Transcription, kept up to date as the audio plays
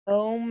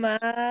Oh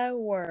my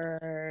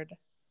word.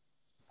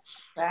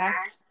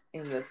 Back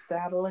in the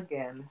saddle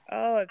again.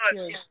 Oh, it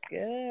feels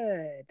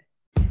good.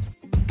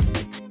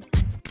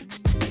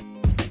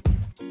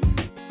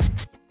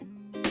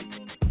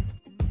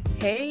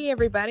 Hey,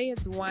 everybody,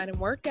 it's Wine and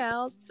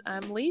Workouts.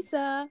 I'm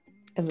Lisa.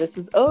 And this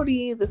is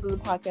Odie. This is a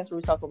podcast where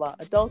we talk about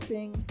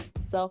adulting,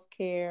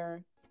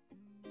 self-care,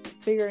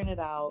 figuring it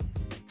out,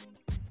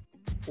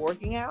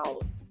 working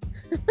out,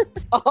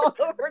 all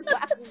over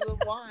glasses of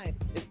wine.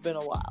 It's been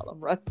a while. I'm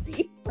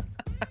rusty.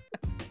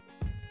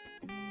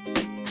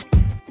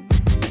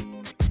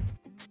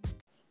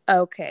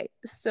 Okay,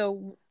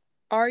 so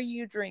are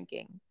you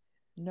drinking?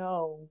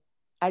 No,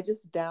 I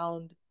just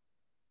downed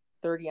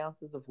 30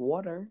 ounces of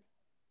water.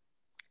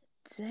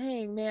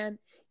 Dang, man,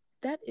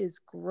 that is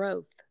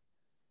growth.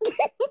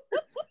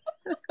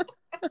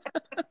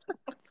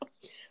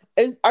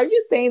 Are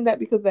you saying that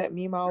because that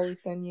meme I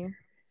always send you?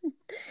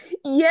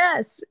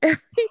 Yes, every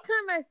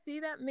time I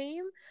see that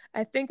meme,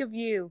 I think of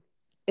you.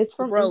 It's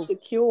from Growth.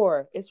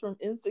 Insecure. It's from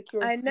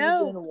Insecure I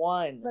know, season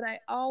 1. but I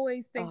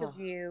always think of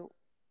Oh, you.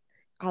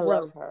 I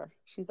love Growth. her.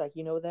 She's like,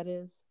 you know what that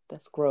is?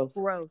 That's growth.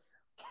 Growth.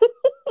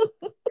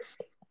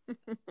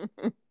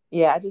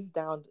 Yeah, I just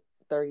downed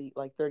 30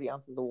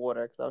 ounces of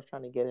water because I was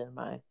trying to get in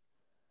my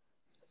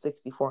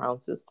 64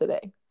 ounces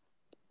today.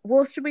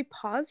 Well, should we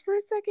pause for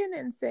a second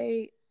and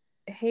say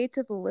hey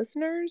to the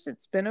listeners?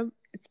 It's been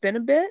a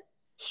bit.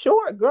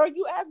 Sure, girl,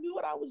 you asked me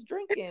what I was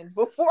drinking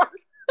before.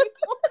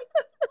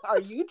 Are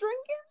you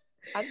drinking?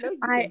 I know you've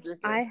been I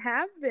drinking.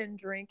 have been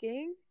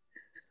drinking.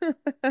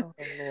 Oh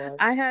Lord.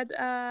 I had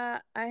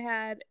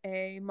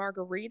a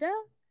margarita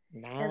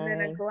and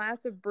then a Nice.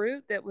 glass of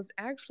brut that was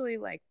actually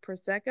like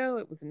prosecco.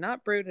 It was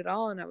not brut at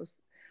all, and I was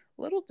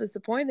a little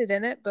disappointed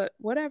in it, but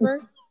whatever.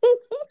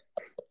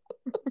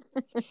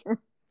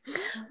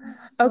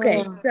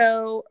 Okay, Oh,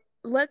 so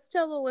let's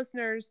tell the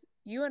listeners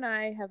you and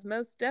I have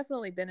most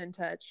definitely been in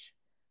touch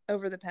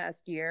over the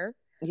past year,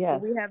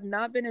 but we yes. have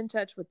not been in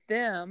touch with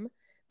them.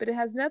 But it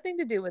has nothing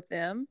to do with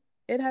them.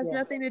 It has Yeah.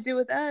 nothing to do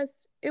with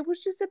us. It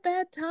was just a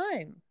bad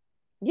time.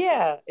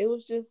 Yeah. It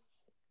was just.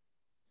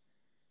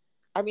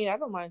 I mean, I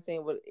don't mind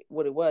saying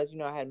what it was.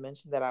 I had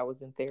mentioned that I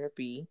was in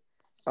therapy,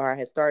 or I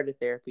had started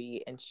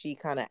therapy, and she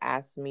kind of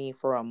asked me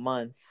for a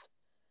month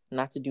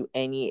not to do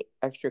any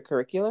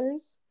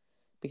extracurriculars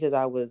because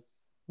I was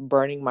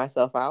burning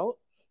myself out.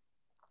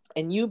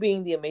 And you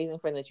being the amazing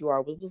friend that you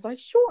are was like,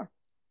 sure,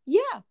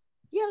 yeah,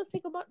 yeah, let's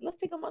take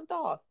a month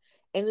off.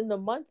 And then the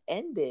month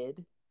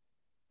ended,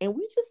 and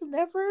we just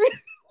never,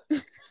 we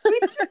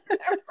just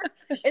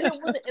never, and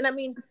it wasn't. And I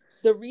mean,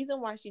 the reason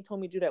why she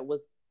told me to do that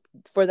was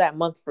for that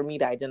month for me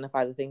to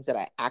identify the things that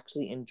I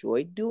actually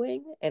enjoyed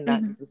doing and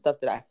not Mhm. just the stuff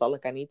that I felt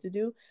like I need to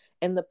do.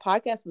 And the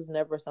podcast was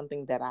never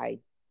something that I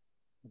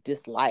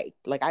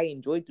disliked. Like I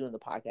enjoyed doing the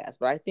podcast,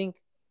 but I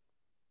think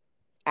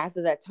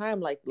after that time,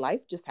 like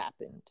life just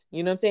happened.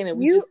 You know what I'm saying? And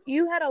we You just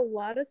you had a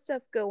lot of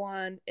stuff go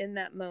on in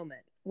that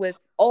moment with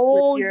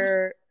oh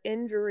your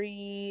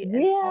injury and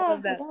all yeah, I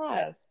of that forgot.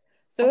 stuff. I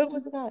So it totally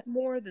was forgot.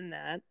 more than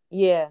that.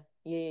 Yeah.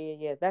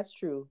 That's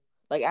true.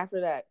 Like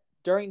after that,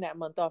 during that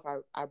month off,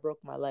 I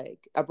broke my leg.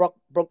 I broke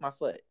my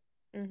foot.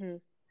 Hmm.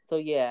 So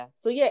yeah,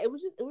 it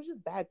was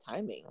just bad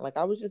timing. Like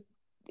I was just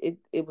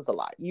it was a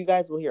lot. You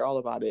guys will hear all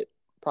about it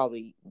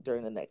probably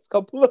during the next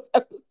couple of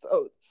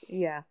episodes.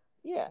 Yeah.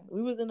 Yeah,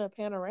 we was in a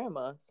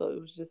panorama, so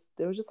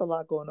there was just a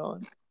lot going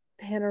on.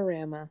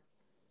 Panorama.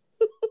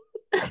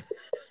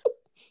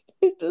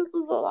 This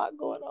was a lot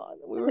going on.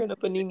 We were in a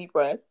panini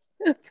press.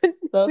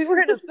 So We were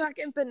in a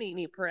fucking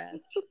panini press.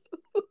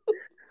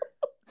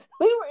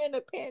 we were in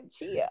a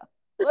panchea.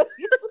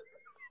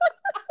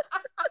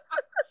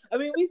 I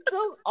mean, we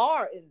still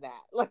are in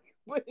that. Like,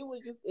 but it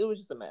was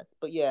just a mess.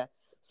 But yeah,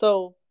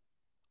 so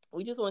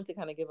we just wanted to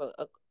kind of give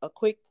a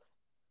quick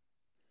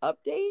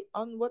update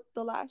on what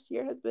the last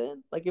year has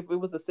been. Like, if it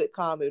was a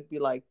sitcom, it would be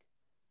like,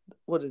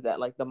 what is that?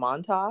 Like the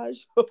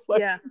montage of like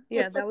Yeah,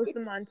 yeah, that different was things.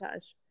 the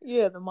montage.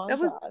 Yeah, the That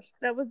was montage.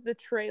 that was the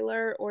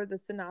trailer or the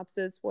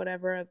synopsis,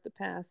 whatever, of the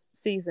past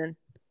season.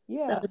 That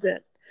Yeah, was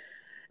it.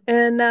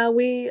 And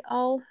we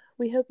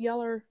hope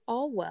y'all are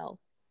all well.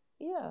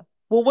 yeah.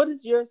 Well, what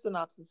is your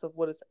synopsis of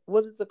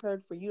what has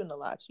occurred for you in the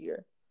last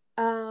year?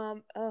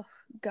 Oh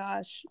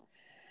gosh,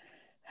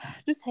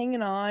 just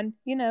hanging on,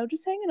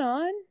 just hanging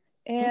on.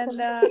 And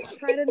Okay.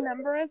 tried a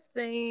number of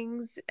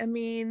things. I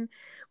mean,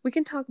 we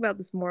can talk about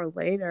this more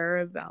later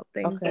about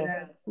things that Okay.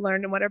 I've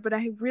learned and whatever, but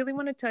I really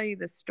want to tell you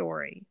this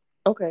story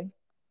Okay.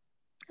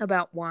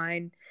 about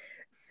wine.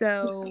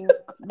 So It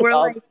we're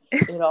all like,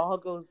 it all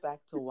goes back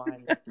to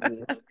wine with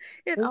you.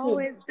 it Is it?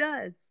 always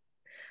does.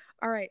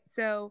 All right.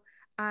 So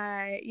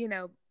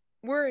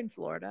we're in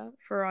Florida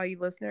for all you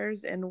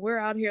listeners, and we're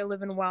out here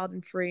living wild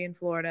and free in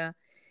Florida.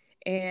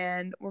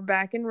 And we're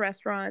back in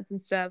restaurants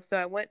and stuff. So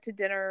I went to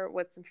dinner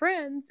with some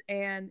friends,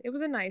 and it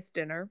was a nice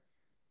dinner.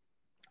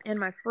 And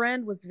my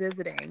friend was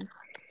visiting,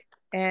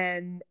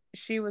 and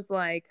she was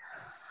like,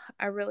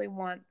 I really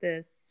want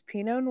this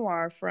Pinot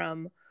Noir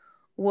from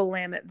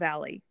Willamette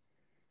Valley.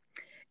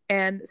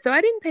 And so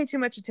I didn't pay too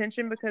much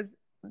attention because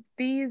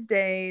these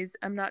days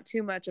I'm not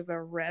too much of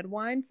a red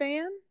wine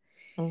fan.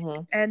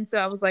 Mm-hmm. And so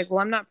I was like, well,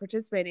 I'm not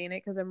participating in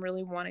it because I'm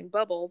really wanting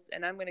bubbles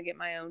and I'm going to get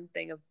my own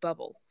thing of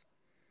bubbles.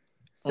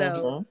 So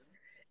Mm-hmm.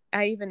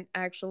 I even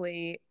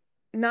actually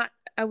not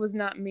I was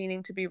not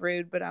meaning to be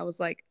rude, but I was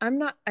like,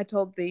 I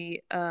told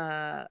the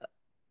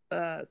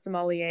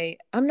sommelier,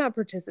 I'm not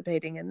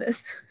participating in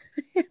this.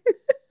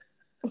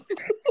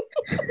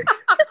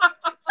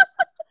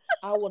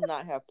 I will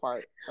not have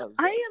part of this.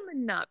 I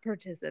am not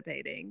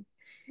participating.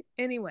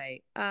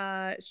 Anyway,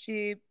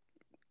 she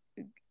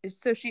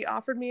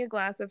offered me a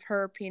glass of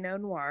her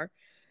Pinot Noir.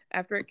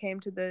 After it came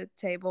to the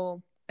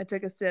table, I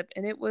took a sip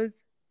and it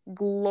was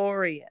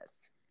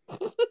glorious.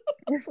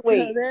 So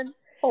Wait, then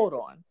hold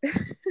on.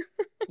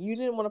 You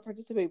didn't want to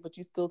participate, but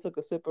you still took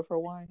a sip of her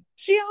wine?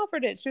 she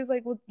offered it. She was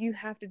like, well, you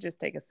have to just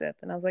take a sip.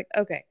 And I was like,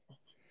 okay.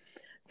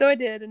 So I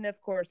did, and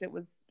of course it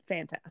was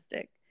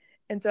fantastic.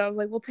 And so I was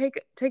like, well,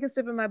 take a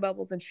sip of my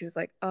bubbles. And she was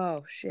like,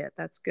 oh shit,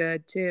 that's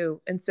good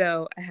too. And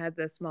so I had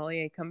the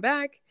sommelier come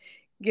back,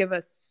 give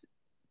us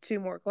two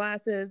more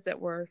glasses that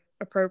were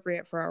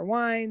appropriate for our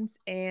wines.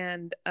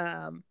 And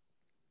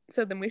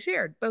so then we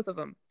shared both of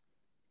them.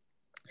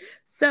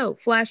 So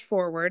flash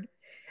forward,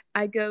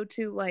 I go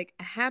to like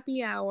a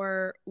happy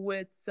hour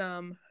with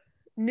some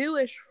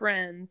newish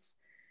friends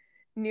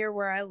near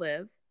where I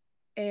live.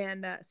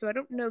 And so I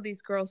don't know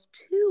these girls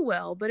too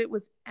well, but it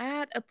was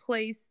at a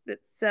place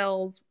that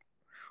sells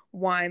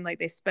wine, like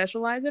they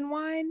specialize in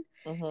wine.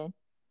 Mm-hmm.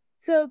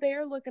 So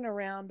they're looking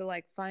around to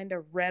like find a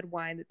red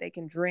wine that they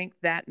can drink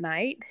that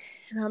night.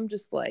 And I'm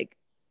just like,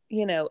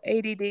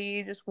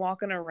 ADD, just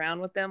walking around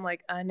with them.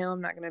 Like, I know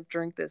I'm not going to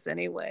drink this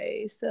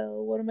anyway.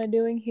 So what am I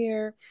doing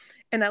here?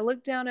 And I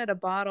looked down at a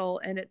bottle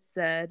and it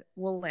said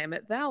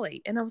Willamette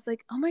Valley. And I was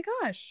like, oh my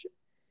gosh,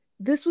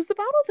 this was the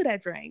bottle that I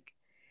drank.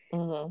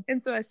 Mm-hmm.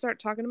 And so I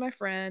start talking to my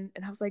friend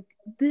and I was like,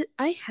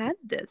 I had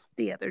this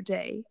the other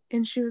day.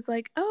 And she was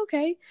like, oh,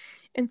 okay.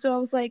 And so I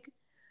was like,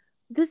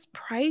 this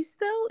price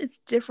though is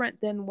different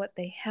than what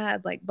they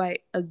had, like by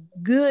a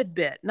good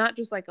bit, not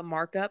just like a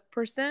markup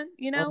percent.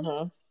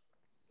 Mm-hmm.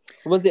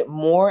 Was it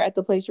more at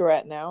the place you're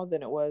at now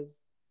than it was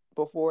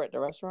before at the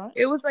restaurant?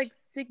 It was like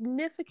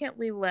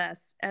significantly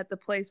less at the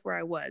place where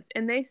I was.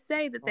 And they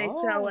say that they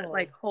sell at Oh.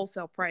 like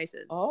wholesale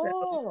prices. So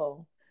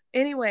Oh.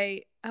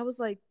 anyway, I was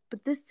like,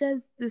 but this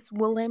says this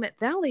Willamette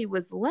Valley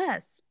was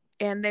less.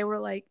 And they were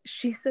like,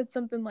 she said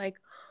something like,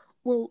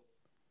 well,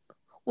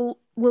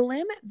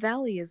 Willamette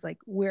Valley is like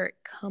where it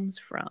comes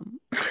from.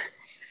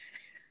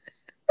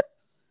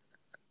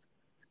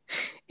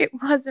 It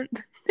wasn't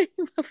the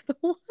name of the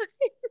wine.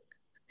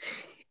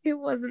 It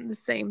wasn't the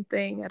same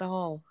thing at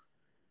all.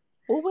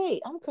 Well,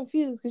 wait, I'm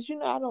confused because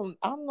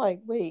I'm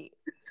like, wait.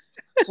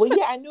 Well,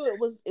 yeah, I knew it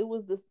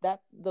was this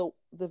that's the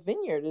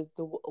vineyard is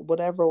the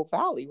whatever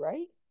valley,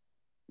 right?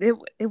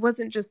 It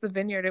wasn't just the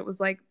vineyard, it was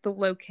like the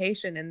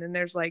location, and then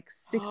there's like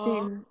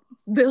 16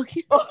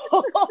 billion.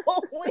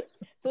 Oh, wait.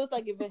 So it's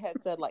like if it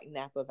had said like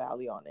Napa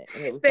Valley on it,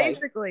 and it was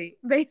basically.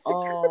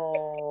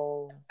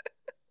 oh,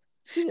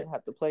 she didn't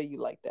have to play you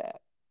like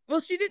that.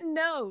 Well, she didn't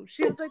know.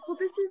 She was like, well,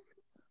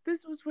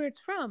 this was where it's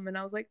from. And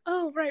I was like,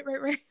 oh, right.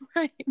 No,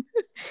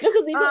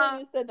 because even when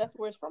you said that's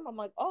where it's from, I'm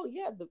like, oh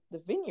yeah,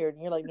 the vineyard,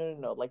 and you're like,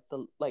 no,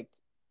 like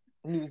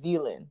New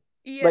Zealand,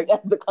 yeah, like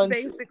that's the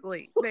country,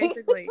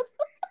 basically.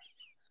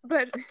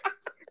 but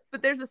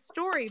there's a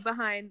story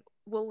behind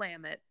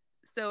Willamette.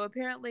 So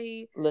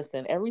apparently,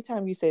 listen, every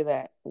time you say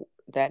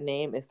that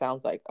name, it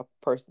sounds like a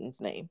person's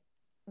name.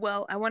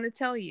 well, I want to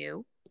tell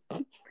you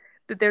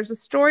that there's a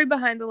story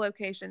behind the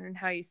location and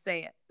how you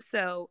say it.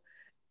 So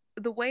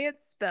the way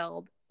it's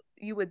spelled,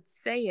 you would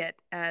say it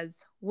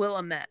as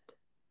Willamette,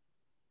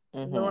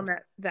 Mm-hmm.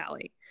 Willamette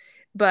Valley.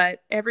 But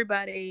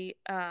everybody,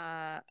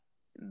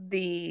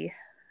 the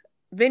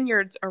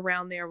vineyards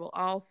around there will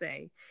all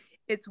say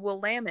it's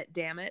Willamette,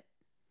 damn it.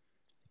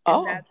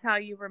 And that's how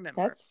you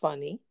remember. That's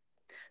funny.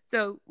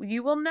 So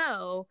you will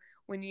know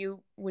when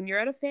you're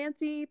at a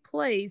fancy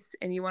place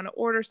and you want to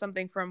order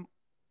something from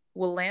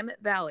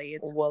Willamette Valley.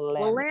 It's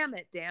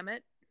Willamette, damn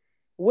it.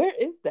 Where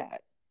is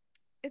that?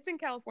 It's in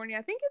California.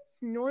 I think it's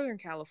Northern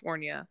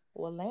California.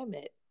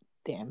 Willamette,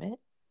 damn it.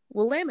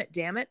 Willamette,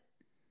 damn it.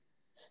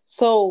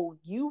 So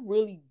you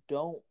really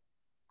don't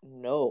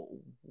know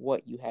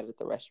what you had at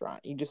the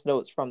restaurant. You just know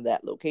it's from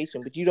that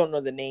location, but you don't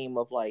know the name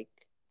of like.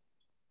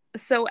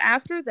 So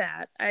after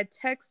that, I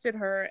texted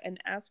her and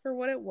asked her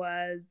what it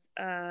was.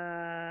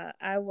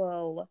 I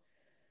will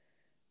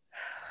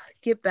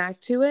get back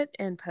to it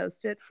and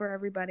post it for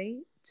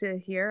everybody to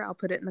hear. I'll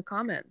put it in the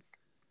comments.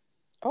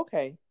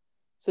 Okay.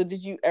 So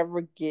did you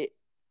ever get?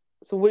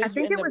 So what did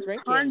you end up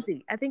drinking?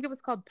 Ponzi. I think it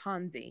was called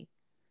Ponzi.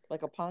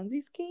 Like a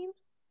Ponzi scheme?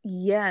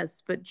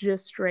 Yes, but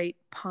just straight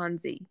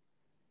Ponzi.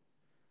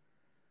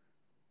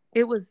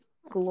 It was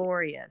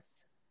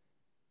glorious.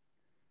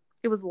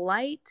 It was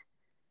light,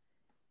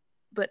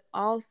 but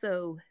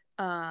also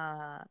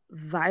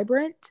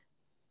vibrant.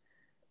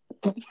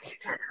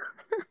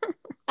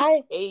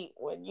 I hate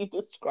when you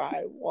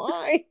describe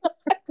wine.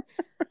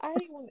 I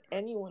hate when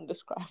anyone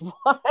describes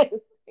wine.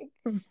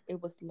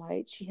 It was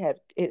light.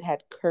 It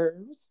had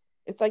curves.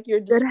 It's like you're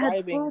It had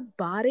describing. full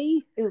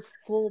body. It was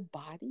full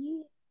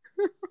body.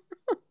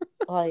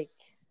 Like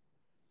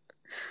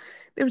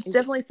There was it was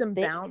definitely some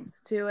thick.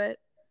 bounce to it.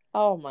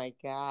 Oh my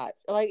gosh.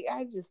 Like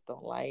I just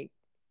don't like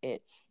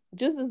it.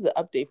 Just as an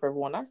update for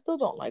everyone, I still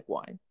don't like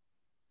wine.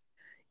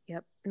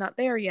 Yep, not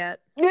there yet.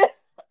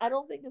 I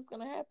don't think it's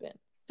gonna happen.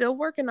 Still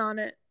working on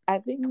it. I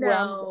think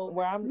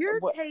your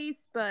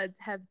taste buds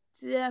have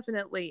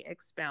definitely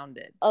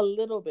expounded a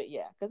little bit,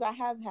 yeah, because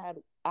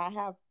I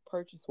have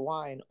purchased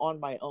wine on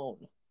my own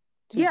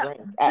to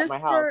drink at my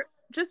house.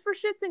 Just for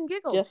shits and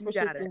giggles. Just for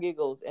shits and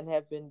giggles, and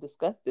have been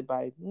disgusted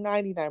by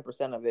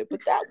 99% of it. But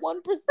that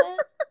 1%,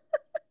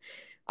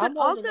 but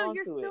also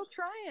you're still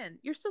trying.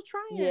 You're still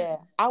trying. Yeah.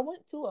 I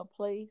went to a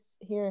place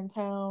here in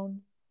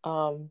town.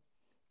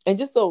 And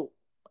just so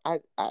I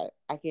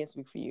can't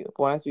speak for you, but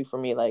when I speak for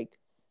me, like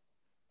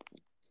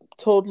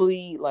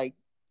totally like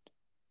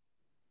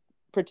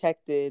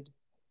protected,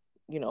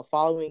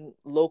 following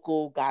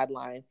local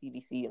guidelines,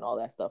 CDC and all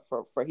that stuff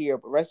for here.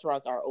 But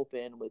restaurants are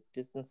open with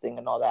distancing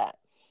and all that.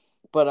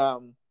 But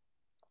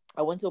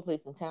I went to a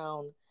place in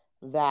town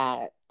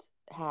that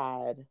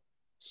had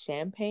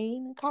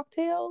champagne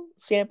cocktails.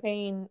 I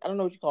don't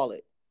know what you call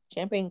it.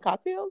 Champagne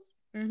cocktails.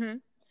 Mm-hmm.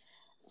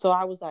 So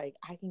I was like,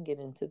 I can get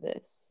into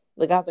this.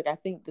 Like I was like, I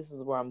think this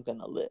is where I'm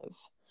gonna live.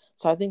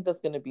 So I think that's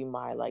gonna be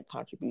my like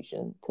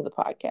contribution to the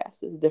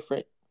podcast is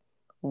different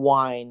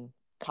wine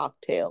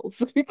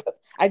cocktails because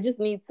I just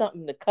need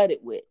something to cut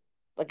it with.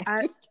 Like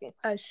I just can't.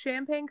 A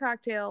champagne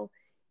cocktail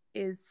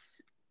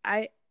is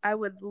I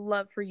would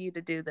love for you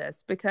to do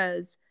this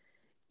because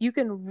you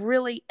can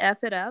really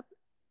F it up,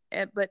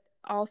 but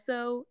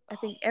also I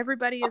think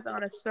everybody is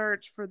on a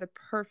search for the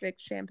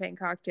perfect champagne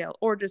cocktail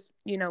or just,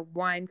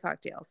 wine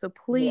cocktail. So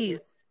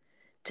please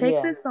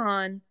take this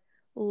on.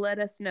 Let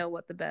us know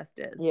what the best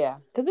is. Yeah,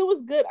 because it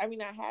was good. I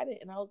mean, I had it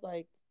and I was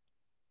like,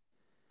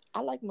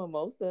 I like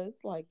mimosas.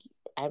 Like,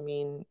 I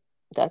mean,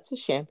 that's a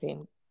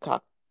champagne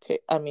cocktail.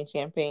 I mean,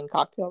 champagne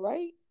cocktail,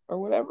 right? Or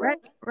whatever.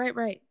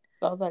 Right.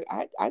 So I was like,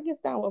 I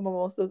get down with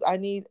mimosas.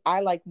 I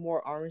like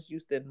more orange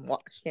juice than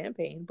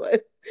champagne,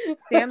 but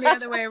see, I'm the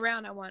other way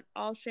around. I want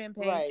all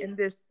champagne and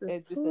just the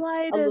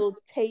slightest a little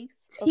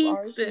taste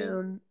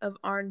teaspoon of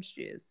orange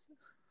juice.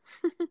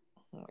 Oh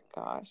my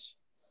gosh.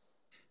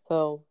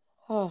 So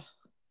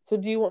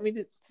do you want me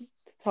to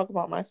talk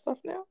about my stuff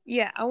now?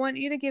 Yeah, I want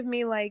you to give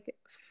me like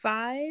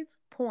 5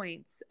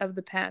 points of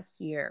the past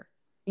year.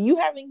 You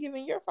haven't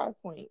given your 5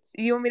 points.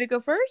 You want me to go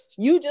first?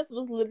 You just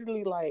was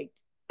literally like,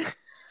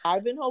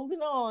 I've been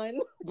holding on,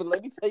 but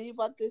let me tell you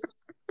about this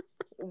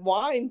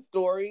wine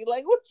story.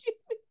 Like, what you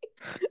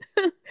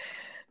mean?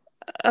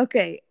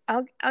 Okay,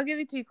 I'll give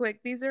it to you quick.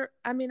 These are,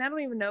 I mean, I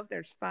don't even know if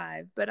there's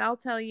 5, but I'll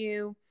tell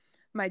you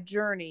my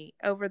journey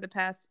over the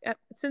past,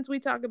 since we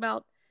talk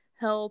about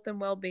health and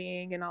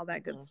well-being and all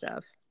that good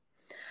stuff.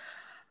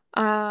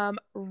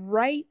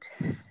 Right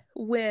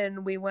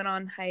when we went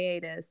on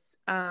hiatus,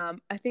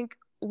 I think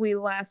we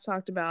last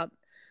talked about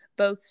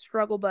both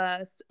struggle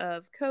bus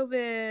of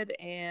COVID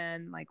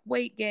and like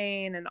weight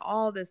gain and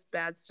all this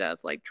bad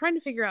stuff, like trying to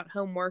figure out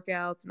home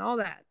workouts and all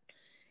that.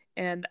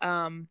 And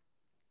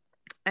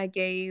I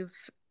gave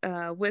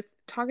with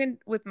talking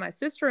with my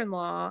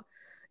sister-in-law,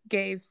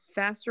 gave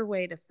Faster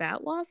Way to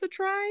Fat Loss a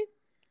try.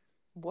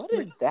 What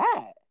is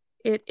that?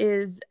 It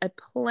is a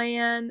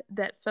plan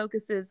that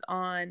focuses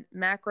on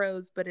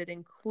macros, but it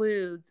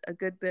includes a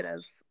good bit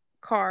of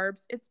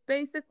carbs. It's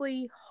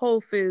basically whole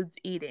foods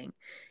eating.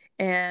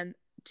 And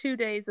 2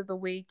 days of the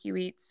week, you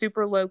eat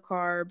super low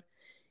carb,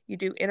 you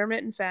do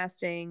intermittent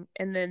fasting,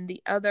 and then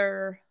the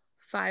other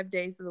 5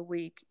 days of the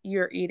week,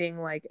 you're eating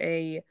like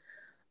a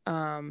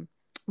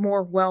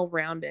more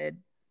well-rounded,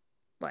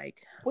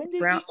 like. When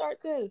did you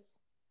start this?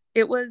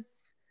 It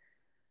was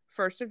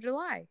 1st of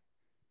July.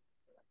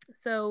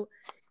 So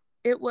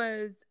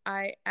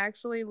I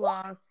actually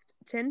lost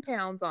 10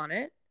 pounds on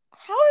it.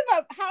 How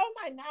am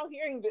I now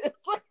hearing this?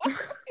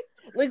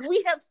 Like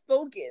we have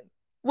spoken.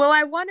 Well,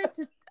 I wanted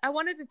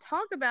to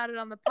talk about it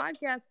on the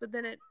podcast, but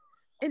then it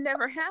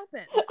never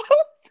happened.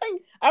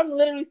 I'm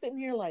literally sitting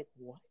here like,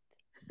 what?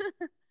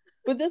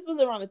 But this was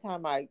around the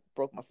time I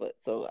broke my foot,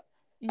 so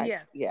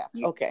yes,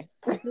 okay.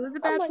 It was a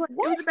bad it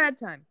was a bad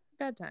time.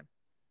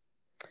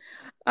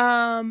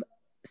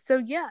 So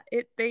yeah,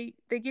 they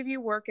give you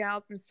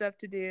workouts and stuff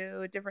to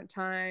do at different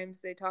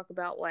times. They talk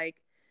about like,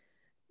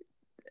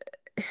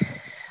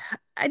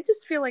 I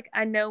just feel like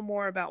I know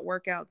more about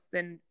workouts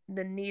than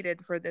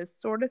needed for this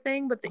sort of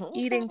thing. But the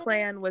eating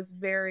plan was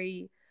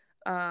very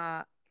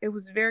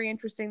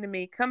interesting to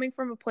me, coming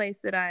from a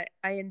place that I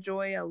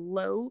enjoy a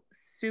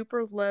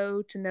super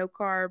low to no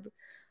carb.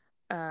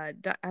 I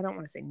don't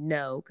want to say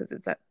no because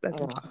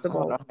that's impossible. I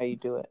don't know how you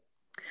do it,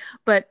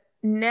 but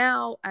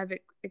now I've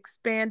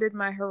expanded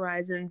my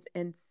horizons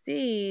and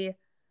see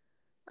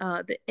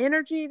the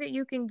energy that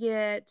you can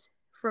get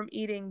from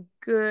eating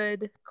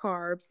good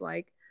carbs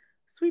like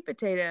sweet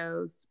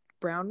potatoes,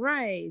 brown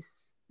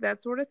rice, that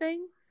sort of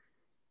thing.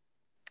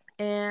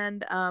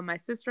 And my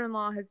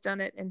sister-in-law has done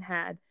it and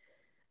had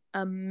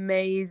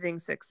amazing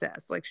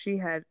success. Like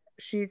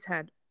she's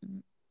had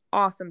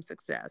awesome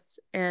success,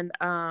 and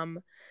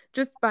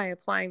just by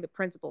applying the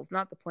principles,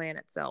 not the plan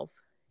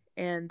itself.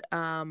 And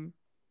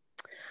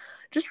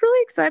just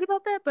really excited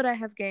about that, but I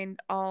have gained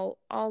all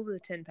the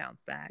 10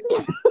 pounds back.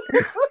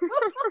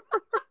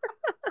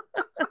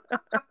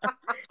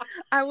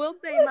 I will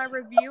say my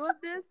review of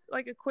this,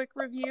 like a quick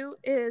review,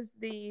 is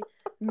the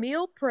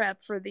meal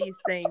prep for these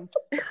things.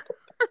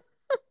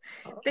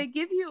 They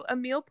give you a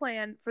meal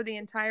plan for the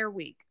entire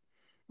week.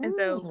 And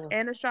so,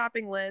 and a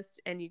shopping list,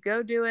 and you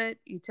go do it,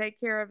 you take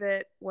care of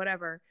it,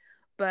 whatever.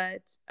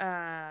 But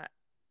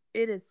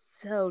it is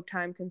so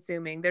time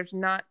consuming. There's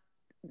not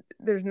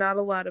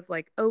a lot of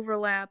like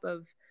overlap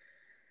of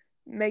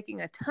making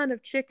a ton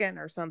of chicken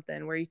or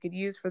something where you could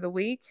use for the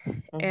week.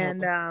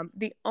 And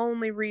the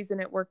only reason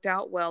it worked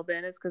out well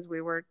then is because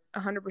we were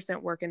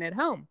 100% working at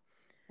home.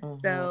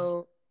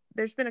 So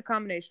there's been a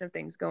combination of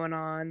things going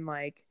on,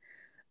 like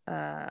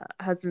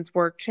husband's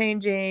work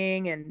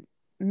changing and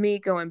me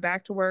going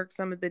back to work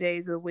some of the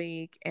days of the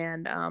week,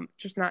 and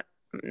just not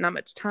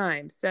much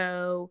time.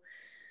 So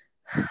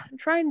I'm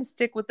trying to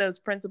stick with those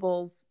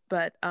principles,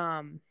 but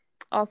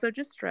also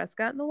just stress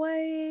got in the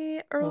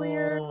way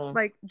earlier,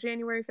 like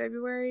January,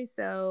 February.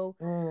 So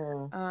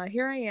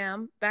here I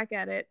am back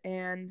at it,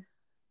 and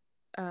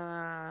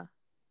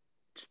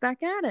just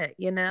back at it,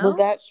 you know? Was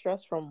that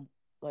stress from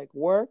like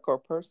work or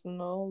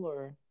personal,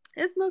 or?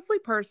 It's mostly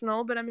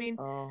personal, but I mean,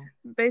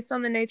 based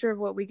on the nature of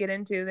what we get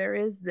into, there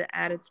is the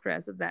added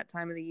stress of that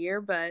time of the year,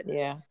 but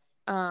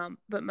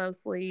but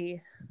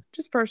mostly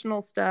just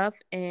personal stuff,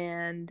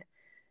 and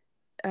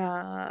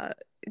got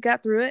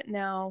through it.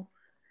 Now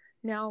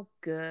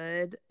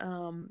good.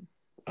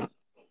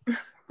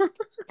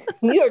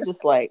 You're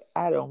just like,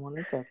 I don't want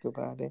to talk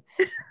about it.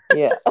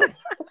 Yeah.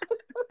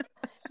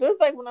 That's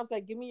like when I was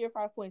like, give me your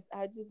 5 points.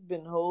 I just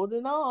been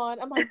holding on.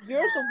 I'm like,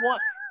 you're the one.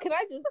 Can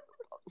I just,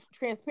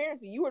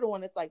 transparency, you were the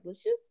one that's like,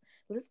 let's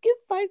give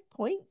 5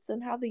 points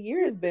and how the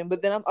year has been.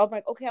 But then I'm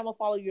like, okay, I'm gonna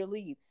follow your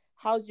lead.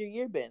 How's your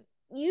year been?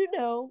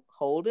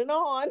 Holding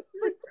on. Like,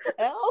 what the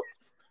hell?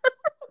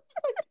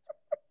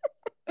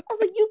 I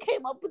was like, you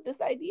came up with this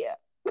idea.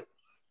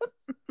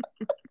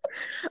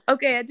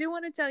 Okay, I do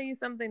want to tell you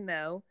something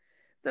though.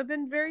 So I've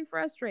been very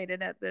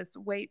frustrated at this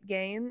weight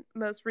gain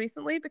most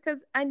recently,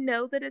 because I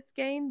know that it's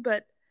gained,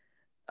 but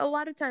a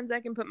lot of times I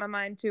can put my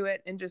mind to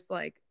it and just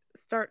like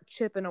start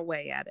chipping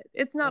away at it.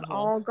 It's not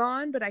all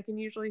gone, but I can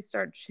usually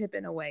start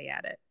chipping away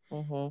at it.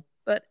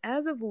 But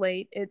as of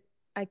late,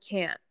 I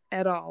can't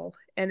at all.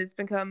 And it's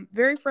become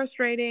very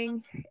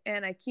frustrating,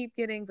 and I keep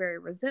getting very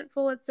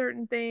resentful at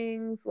certain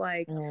things,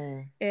 like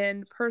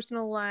in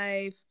personal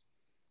life.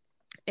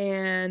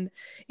 And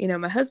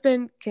my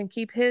husband can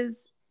keep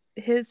his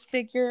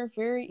figure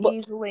very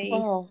easily.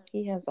 Well,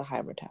 he has a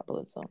high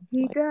metabolism.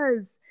 He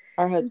does.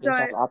 Our husbands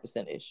have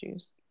opposite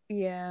issues.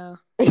 Yeah.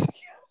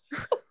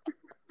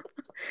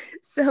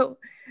 So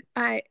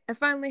I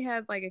finally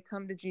had like a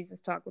come to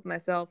Jesus talk with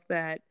myself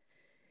that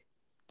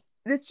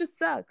this just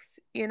sucks.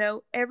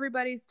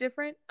 Everybody's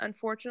different.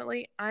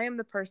 Unfortunately, I am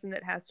the person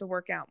that has to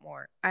work out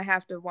more. I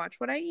have to watch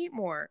what I eat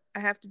more. I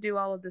have to do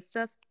all of this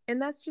stuff.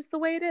 And that's just the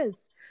way it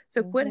is.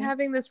 So quit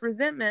having this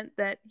resentment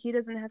that he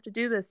doesn't have to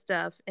do this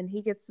stuff and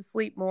he gets to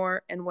sleep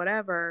more and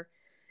whatever.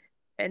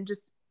 And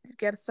just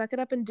got to suck it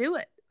up and do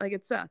it. Like,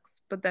 it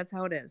sucks, but that's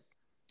how it is.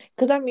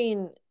 Because, I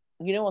mean,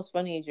 what's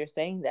funny is you're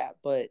saying that,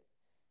 but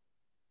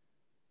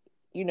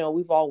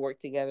we've all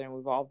worked together and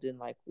we've all done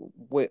like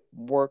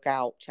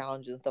workout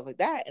challenges and stuff like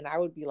that. And I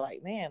would be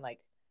like, man,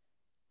 like,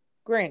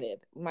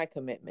 granted, my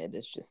commitment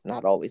is just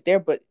not always there,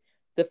 but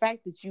the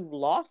fact that you've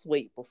lost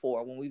weight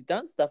before when we've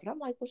done stuff, and I'm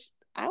like, well,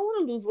 I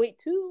want to lose weight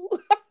too.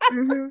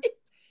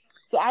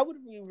 So I would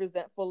be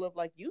resentful of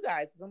like you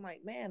guys. I'm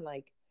like, man,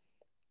 like,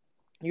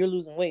 you're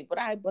losing weight, but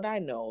I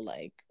know,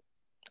 like,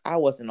 I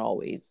wasn't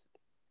always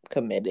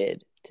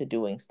committed to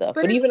doing stuff.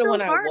 But even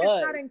when I was,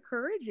 it's not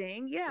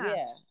encouraging.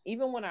 Yeah.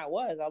 Even when I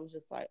was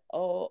just like,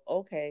 oh,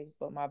 okay,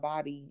 but my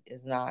body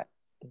is not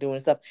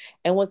doing stuff.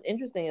 And what's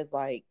interesting is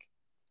like,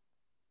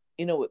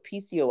 with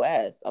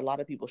PCOS, a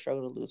lot of people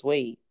struggle to lose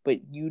weight, but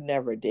you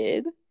never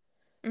did.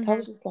 So I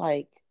was just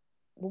like,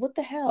 well, what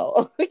the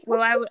hell?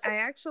 Well, I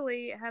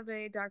actually have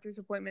a doctor's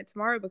appointment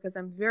tomorrow because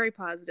I'm very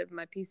positive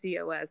my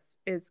PCOS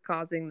is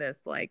causing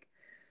this. Like,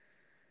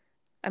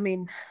 I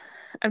mean,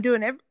 I'm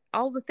doing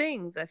all the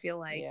things, I feel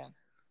like. Yeah.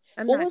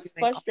 What was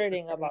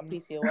frustrating about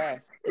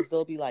PCOS is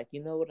they'll be like,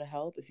 what'll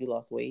help if you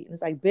lost weight? And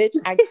it's like, bitch,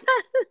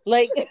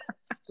 like,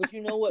 but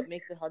you know what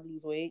makes it hard to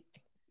lose weight?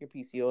 Your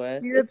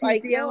PCOS. It's PCOS.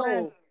 Like,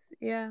 yo,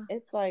 yeah.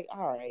 It's like,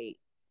 all right,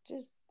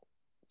 just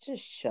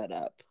shut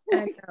up.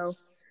 I know.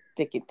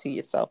 Stick it to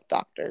yourself,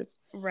 doctors.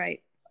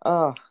 Right.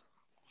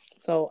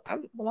 So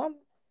I'm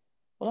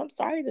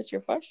sorry that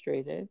you're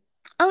frustrated.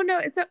 Oh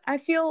no, I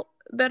feel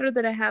better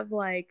that I have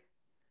like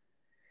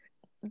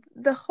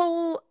the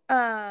whole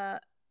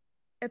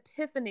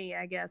epiphany,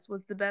 I guess,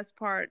 was the best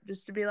part,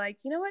 just to be like,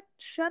 you know what?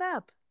 Shut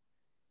up.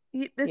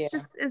 This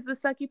just is the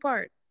sucky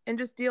part, and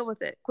just deal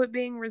with it. Quit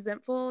being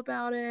resentful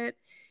about it,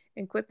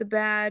 and quit the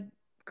bad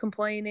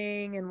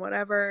complaining and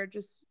whatever.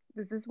 Just,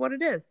 this is what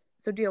it is.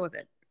 So deal with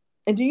it.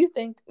 And do you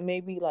think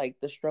maybe like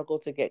the struggle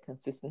to get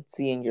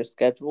consistency in your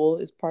schedule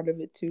is part of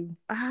it too?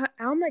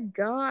 Oh my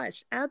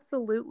gosh,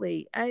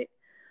 absolutely.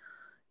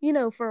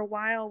 For a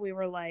while we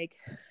were like,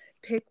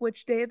 pick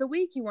which day of the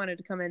week you wanted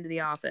to come into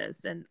the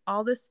office and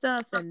all this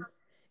stuff. And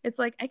it's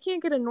like, I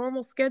can't get a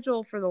normal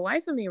schedule for the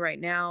life of me right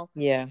now.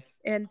 Yeah.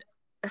 And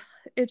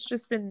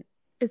it's been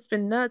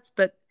nuts,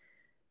 but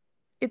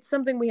it's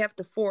something we have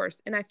to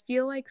force. And I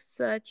feel like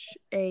such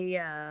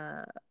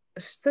a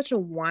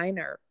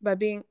whiner by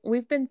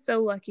we've been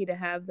so lucky to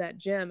have that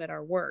gym at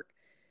our work,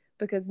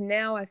 because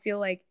now I feel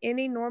like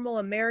any normal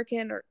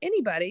American or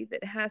anybody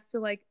that has to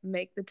like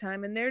make the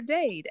time in their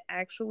day to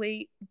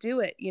actually do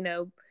it,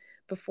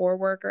 before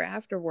work or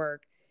after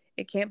work.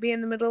 It can't be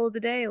in the middle of the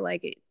day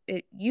like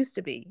it used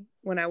to be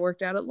when I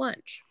worked out at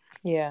lunch.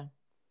 Yeah.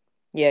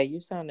 Yeah,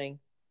 you're sounding,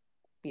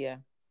 yeah.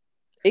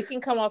 It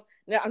can come off.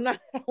 Now, I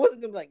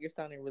wasn't gonna be like, you're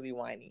sounding really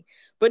whiny.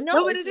 But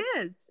no, but it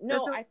is.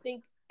 No, I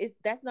think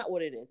that's not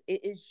what it is.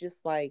 It is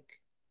just like,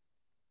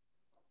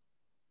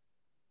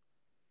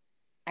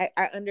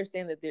 I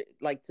understand that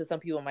like to some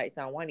people it might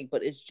sound whiny,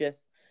 but it's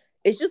just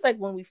like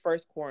when we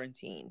first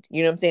quarantined.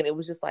 You know what I'm saying? It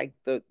was just like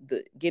the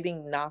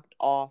getting knocked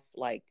off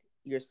like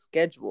your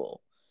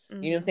schedule.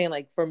 Mm-hmm. You know what I'm saying?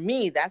 Like for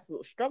me, that's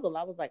what struggled.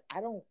 I was like,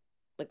 I don't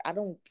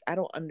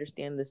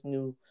understand this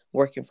new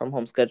working from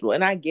home schedule.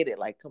 And I get it,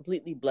 like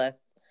completely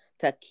blessed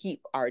to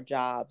keep our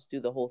jobs,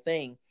 do the whole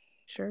thing.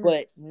 Sure.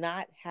 But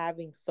not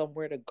having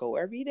somewhere to go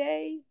every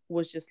day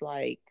was just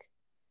like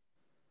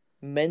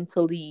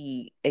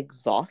mentally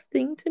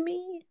exhausting to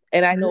me.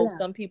 And I know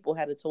some people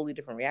had a totally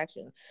different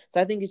reaction. So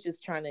I think it's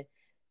just trying to,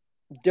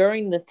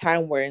 during this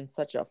time we're in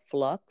such a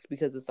flux,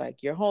 because it's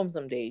like you're home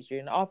some days, you're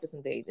in the office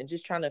some days, and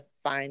just trying to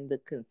find the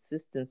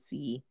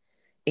consistency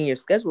in your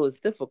schedule is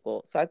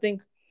difficult. So I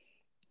think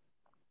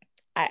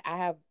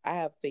I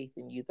have faith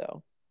in you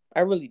though.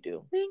 I really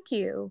do. Thank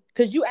you.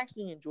 Because you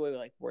actually enjoy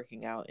like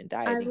working out and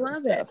dieting. I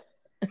love and stuff.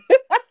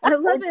 it. I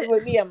love it.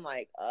 With me, I'm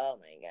like, oh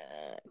my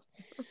gosh.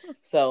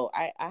 So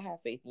I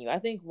have faith in you. I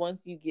think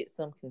once you get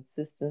some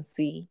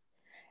consistency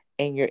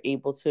and you're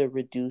able to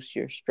reduce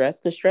your stress,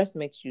 because stress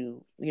makes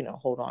you,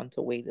 hold on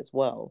to weight as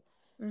well.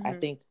 Mm-hmm. I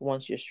think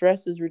once your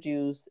stress is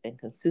reduced and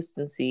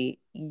consistency,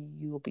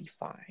 you'll be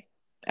fine.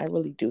 I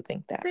really do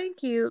think that.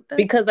 Thank you.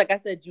 Because like I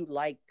said, you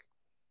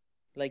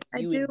you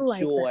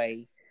enjoy.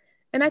 Like,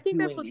 and I think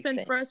that's what's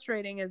been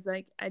frustrating is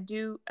like, I've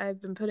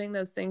been putting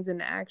those things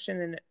into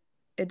action and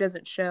it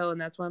doesn't show.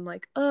 And that's why I'm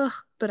like, ugh,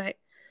 but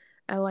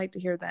I like to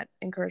hear that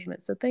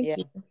encouragement. So thank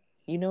you.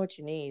 You know what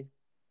you need?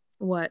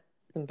 What?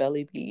 Some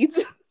belly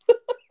beads.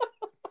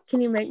 Can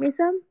you make me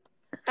some?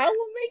 I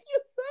will make you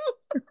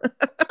some.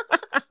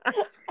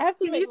 I have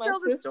to make my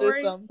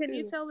sister some too. Can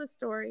you tell the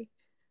story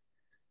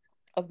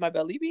of my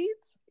belly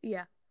beads?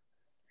 Yeah.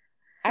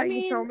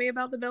 You told me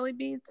about the belly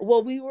beads?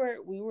 Well, we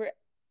were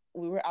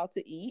out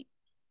to eat,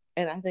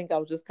 and I think I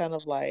was just kind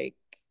of like,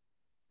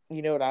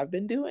 you know what I've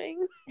been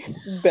doing?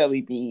 Belly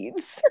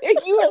beads. And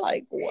you were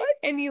like, what?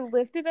 And you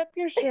lifted up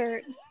your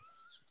shirt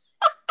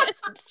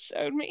and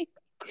showed me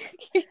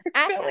your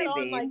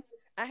belly beads.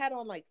 I have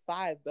on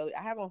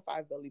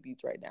 5 belly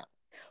beads right now.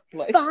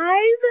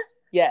 5?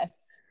 Yes.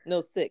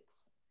 No,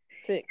 6.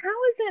 How is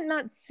it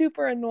not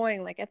super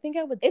annoying? Like, I think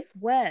I would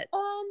sweat.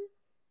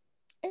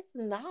 It's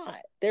not.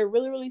 They're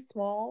really, really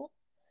small.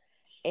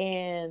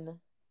 And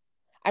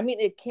I mean,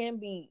 it can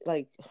be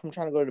like, I'm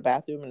trying to go to the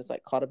bathroom and it's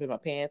like caught up in my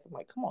pants. I'm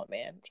like, come on,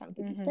 man. I'm trying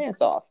to get these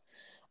pants off.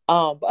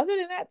 But other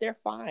than that, they're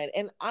fine.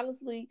 And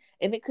honestly,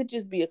 and it could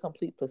just be a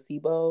complete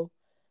placebo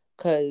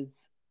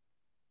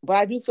but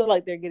I do feel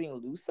like they're getting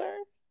looser.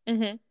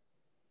 Mm-hmm.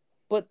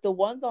 But the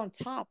ones on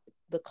top,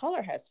 the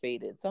color has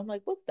faded. So I'm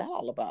like, what's that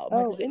all about?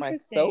 Oh, interesting. My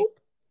soap?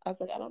 I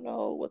was like, I don't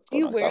know what's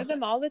going on. Do you wear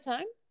them all the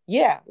time?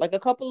 Yeah. Like a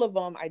couple of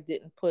them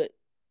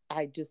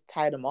I just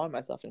tied them on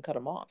myself and cut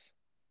them off.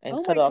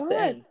 And cut off the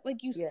ends.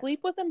 Like you sleep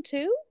with them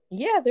too?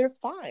 Yeah, they're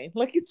fine.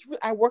 Like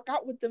I work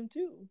out with them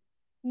too.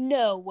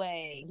 No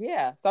way.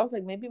 Yeah. So I was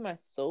like, maybe my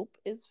soap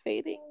is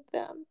fading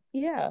them.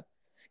 Yeah.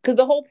 Because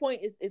the whole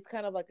point is it's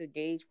kind of like a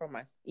gauge for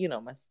my,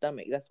 my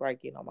stomach. That's where I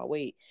gain all my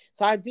weight.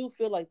 So I do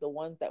feel like the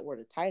ones that were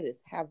the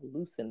tightest have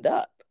loosened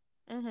up.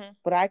 Mm-hmm.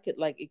 But I could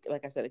like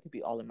I said, it could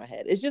be all in my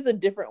head. It's just a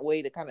different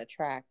way to kind of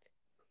track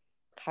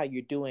how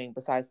you're doing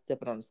besides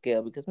stepping on the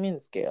scale. Because me and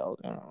the scale,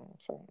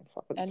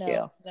 fuck with the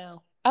scale.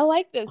 No. I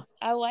like this.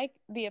 I like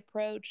the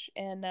approach,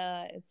 and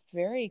it's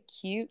very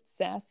cute,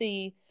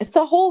 sassy. It's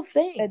a whole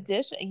thing.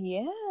 Addition,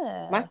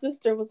 yeah. My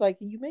sister was like,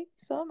 "Can you make me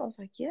some?" I was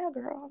like, "Yeah,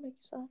 girl, I'll make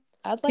you some."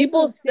 I'd like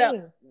people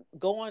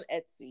go on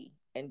Etsy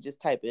and just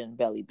type in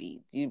belly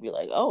beads. You'd be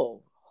like,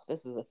 "Oh,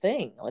 this is a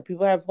thing." Like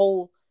people have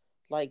whole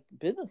like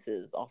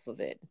businesses off of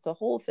it. It's a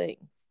whole thing.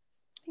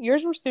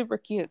 Yours were super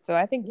cute, so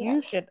I think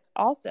you should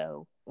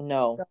also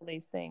sell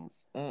these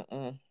things.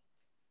 Mm-mm.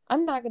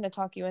 I'm not going to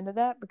talk you into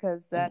that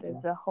because that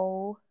is a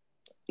whole.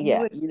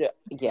 Yeah,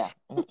 yeah.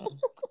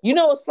 You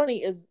know what's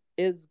funny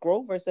is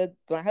Grover said,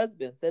 my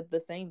husband said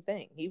the same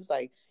thing. He was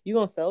like, "You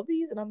gonna sell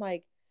these?" And I'm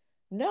like,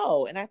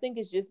 No, and I think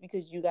it's just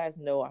because you guys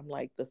know I'm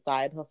like the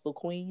side hustle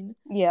queen.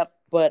 Yep.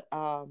 But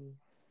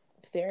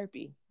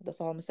therapy. That's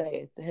all I'm gonna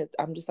say.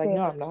 I'm just like,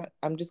 no, Fair. I'm not.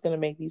 I'm just gonna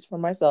make these for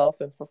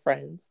myself and for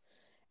friends,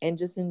 and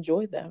just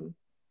enjoy them.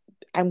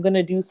 I'm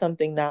gonna do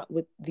something not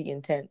with the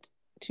intent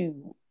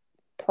to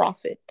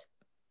profit.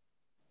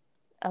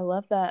 I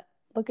love that.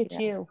 Look at Yeah,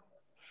 you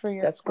for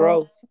your that's own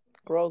growth.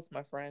 Growth,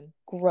 my friend.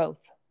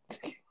 growth.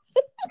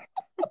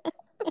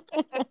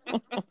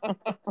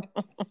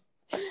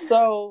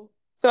 So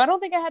So I don't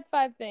think I had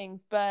 5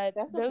 things, but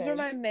that's those are okay.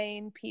 my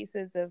main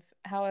pieces of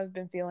how I've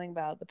been feeling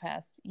about the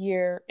past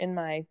year in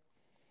my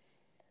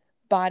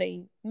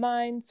body,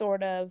 mind,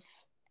 sort of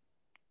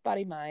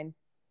body, mind,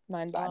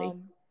 body.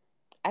 Um,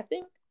 I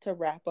think to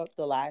wrap up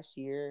the last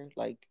year,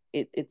 like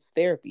it's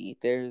therapy.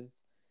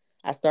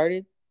 I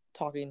started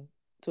talking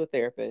to a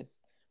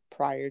therapist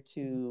prior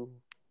to,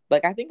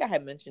 like, I think I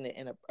had mentioned it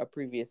in a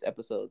previous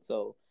episode.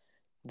 So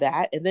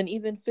that, and then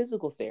even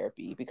physical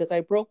therapy because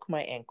I broke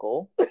my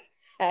ankle,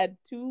 had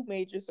 2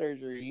 major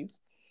surgeries,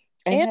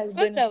 and And has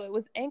foot, been, though. It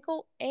was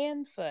ankle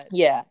and foot.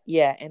 yeah,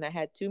 and I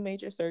had 2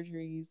 major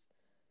surgeries.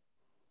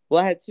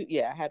 Well, I had two.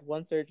 Yeah, I had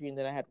one surgery, and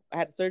then I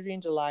had a surgery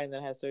in July, and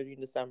then I had surgery in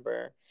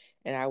December,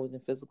 and I was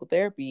in physical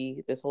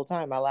therapy this whole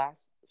time. My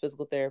last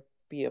physical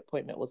therapy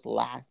appointment was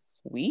last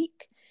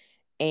week,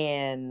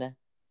 and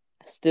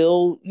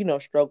still,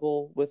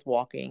 struggle with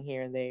walking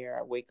here and there.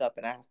 I wake up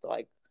and I have to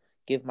like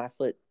give my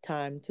foot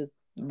time to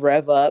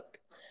rev up.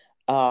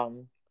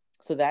 Um,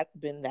 so that's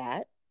been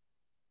that,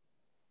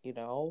 you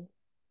know.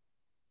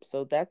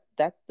 So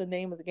that's the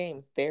name of the game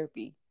is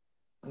therapy,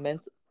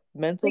 mental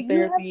mental But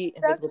you have therapy and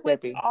stuck physical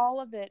with therapy. all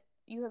of it.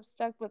 You have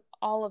stuck with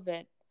all of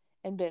it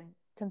and been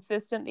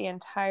consistent the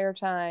entire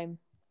time.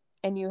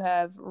 And you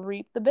have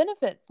reaped the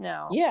benefits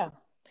now. Yeah,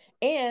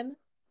 and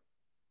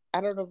I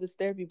don't know if this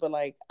therapy, but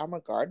like I'm a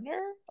gardener.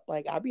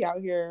 Like I be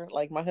out here.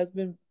 Like my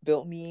husband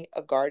built me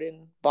a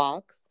garden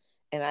box,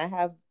 and I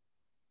have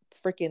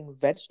freaking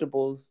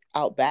vegetables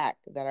out back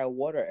that I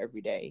water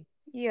every day,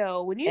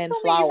 Yo, when you and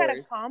told me you had a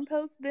flowers.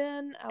 compost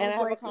bin, I And I was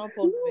have a like,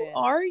 compost who bin.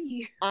 are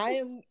you?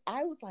 I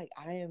was like,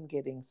 I am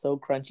getting so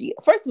crunchy.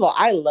 First of all,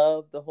 I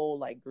love the whole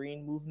like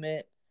green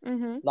movement,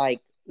 Mm-hmm.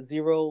 like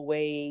zero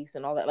waste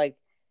and all that. Like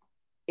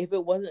if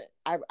it wasn't,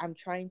 I'm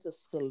trying to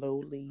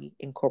slowly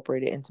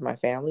incorporate it into my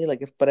family.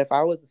 Like if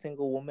I was a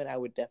single woman, I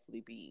would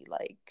definitely be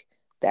like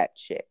that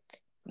chick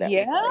that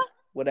was Yeah? like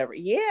whatever.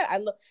 Yeah,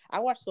 I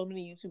watch so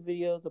many YouTube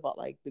videos about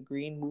like the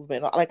green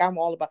movement. Like I'm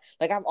all about,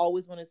 like I've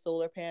always wanted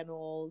solar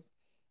panels.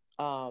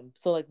 So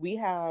like we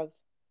have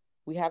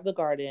the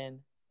garden,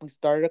 we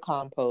started a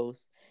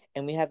compost,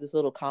 and we have this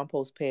little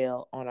compost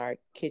pail on our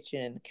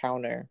kitchen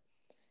counter.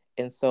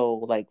 And so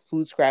like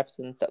food scraps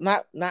and stuff,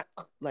 not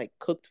like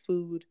cooked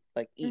food,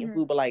 like eating Mm-hmm.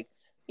 food, but like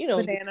the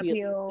Banana peel,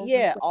 peels and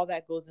yeah, stuff. all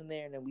that goes in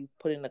there, and then we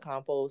put in the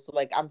compost. So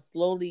like I'm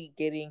slowly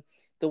getting,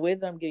 the way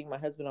that I'm getting my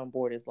husband on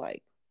board is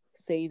like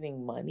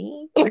saving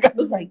money. Like I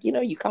was Mm-hmm. like,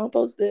 you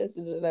compost this,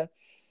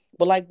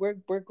 but like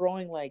we're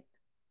growing like,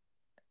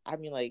 I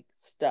mean, like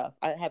stuff.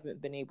 I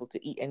haven't been able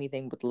to eat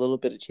anything with a little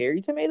bit of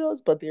cherry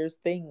tomatoes, but there's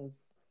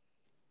things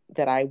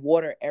that I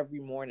water every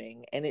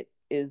morning, and it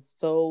is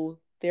so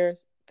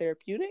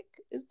therapeutic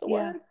is the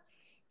Yeah. word.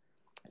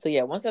 So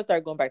yeah, once I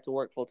start going back to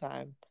work full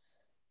time,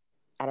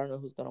 I don't know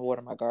who's gonna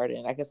water my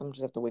garden. I guess I'm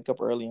just have to wake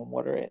up early and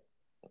water it.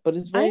 But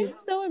it's I very, am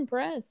so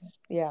impressed.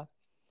 yeah.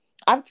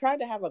 I've tried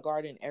to have a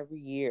garden every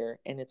year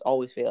and it's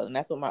always failed. And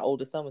that's what my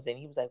oldest son was saying.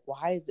 He was like,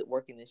 "Why is it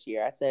working this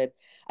year?" I said,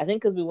 "I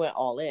think because we went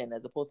all in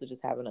as opposed to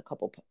just having a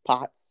couple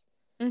pots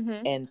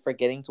Mm-hmm. and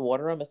forgetting to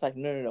water them." It's like,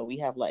 no, no, no. We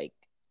have like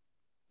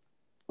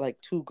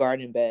 2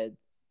 garden beds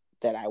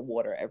that I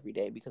water every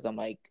day because I'm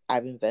like,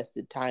 I've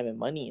invested time and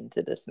money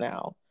into this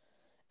now,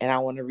 and I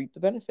want to reap the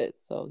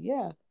benefits. So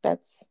yeah,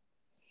 that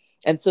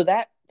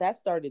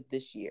started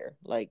this year,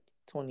 like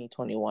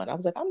 2021. I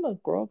was like, I'm gonna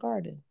grow a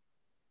garden,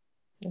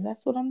 and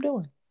that's what I'm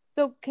doing.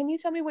 So can you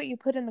tell me what you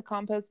put in the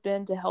compost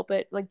bin to help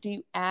it? Like, do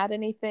you add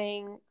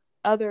anything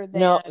other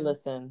No, than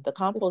listen, the the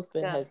compost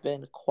bin has stuff?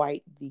 been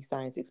quite the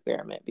science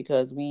experiment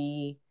because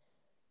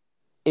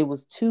it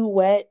was too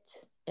wet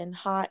and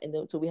hot, and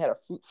then so we had a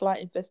fruit fly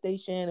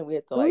infestation, and we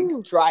had to like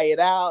Ooh. dry it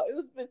out.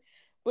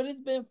 But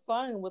it's been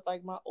fun with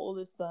like my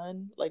oldest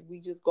son. Like we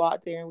just go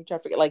out there and we try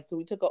to figure, like, so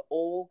we took an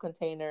old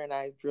container and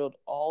I drilled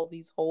all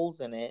these holes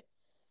in it,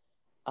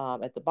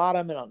 at the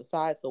bottom and on the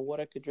side so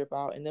water could drip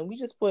out, and then we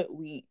just put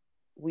we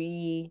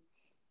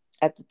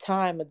at the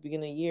time at the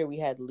beginning of the year we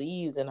had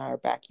leaves in our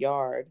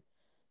backyard,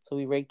 so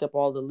we raked up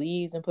all the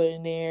leaves and put it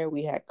in there.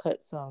 We had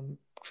cut some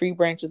tree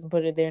branches and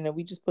put it there, and then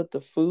we just put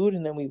the food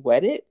and then we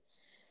wet it.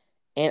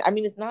 And I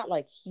mean, it's not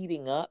like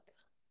heating up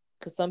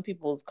because some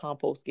people's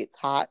compost gets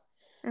hot.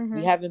 We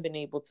Mm-hmm. haven't been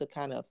able to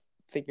kind of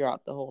figure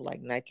out the whole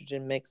like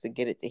nitrogen mix and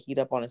get it to heat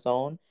up on its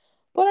own.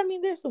 But I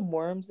mean, there's some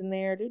worms in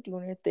there. They're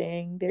doing their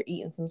thing. They're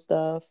eating some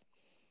stuff.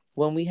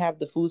 When we have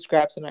the food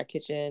scraps in our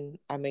kitchen,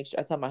 I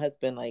tell my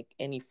husband like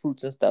any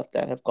fruits and stuff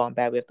that have gone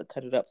bad, we have to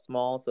cut it up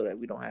small so that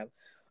we don't have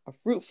a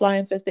fruit fly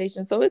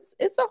infestation. So it's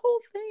a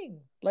whole thing.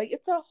 Like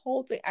it's a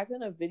whole thing. I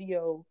sent a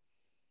video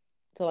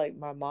to like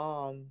my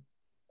mom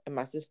and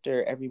my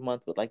sister every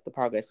month with like the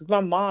progress, because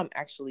my mom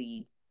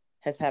actually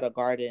has had a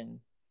garden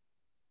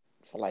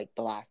for like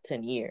the last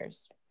 10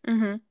 years.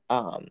 Mm-hmm.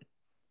 Um,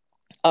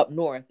 up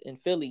north in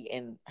Philly,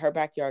 and her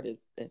backyard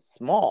is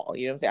small.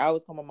 You know what I'm saying? I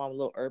always call my mom a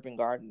little urban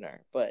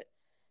gardener, but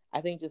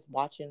I think just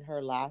watching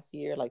her last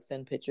year, like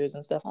send pictures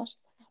and stuff, I was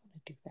just like, I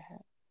want to do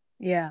that.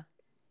 Yeah.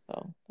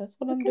 So that's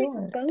what I'm Look at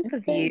doing. both It's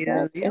of been great.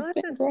 you. It's You're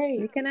been just great.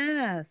 kicking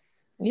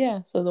ass.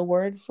 Yeah. So the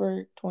word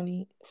for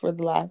 20 for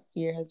the last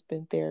year has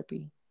been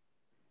therapy.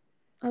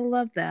 I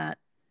love that.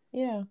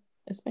 Yeah,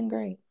 it's been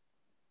great.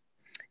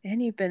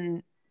 And you've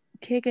been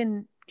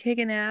kicking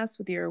ass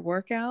with your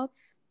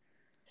workouts.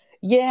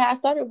 Yeah, I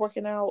started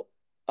working out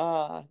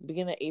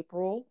beginning of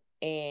April,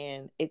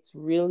 and it's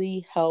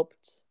really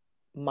helped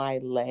my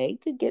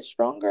leg to get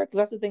stronger, because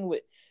that's the thing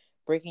with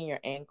breaking your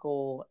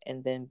ankle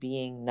and then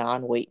being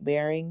non-weight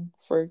bearing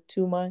for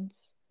 2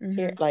 months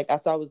here. Mm-hmm. Like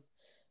I was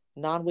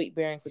non-weight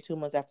bearing for 2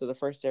 months after the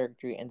first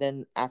surgery, and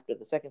then after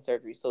the second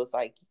surgery. So it's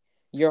like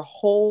your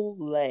whole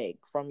leg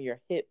from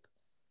your hip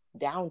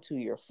down to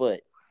your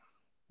foot,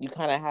 you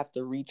kind of have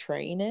to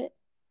retrain it.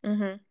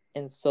 Mm-hmm.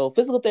 And so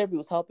physical therapy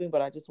was helping,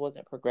 but I just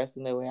wasn't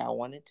progressing the way I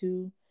wanted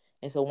to.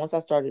 And so once I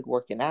started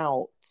working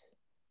out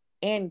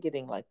and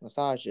getting like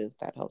massages,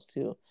 that helps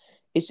too.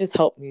 It's just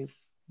helped me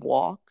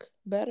walk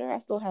better. I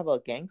still have a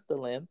gangster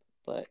limp,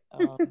 but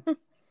I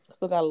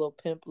still got a little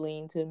pimp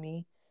lean to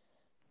me.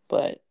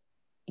 But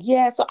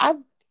yeah, so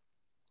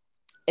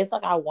it's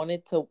like I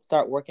wanted to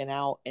start working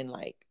out and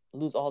like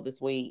lose all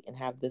this weight and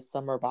have this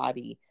summer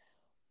body,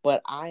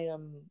 but I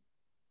am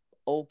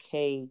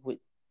okay with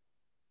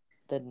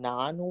the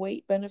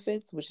non-weight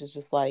benefits, which is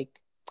just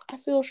like I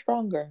feel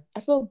stronger.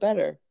 I feel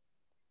better.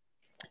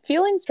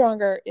 Feeling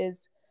stronger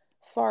is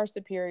far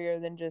superior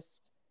than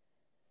just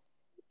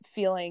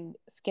feeling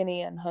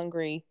skinny and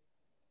hungry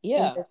in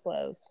Yeah. your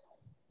clothes.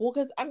 Well,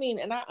 because I mean,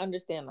 and I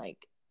understand,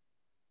 like,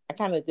 I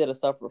kind of did a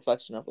self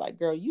reflection of like,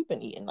 girl, you've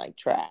been eating like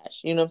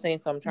trash. You know what I'm saying?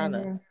 So I'm trying to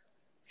Mm-hmm.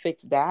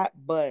 fix that.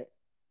 But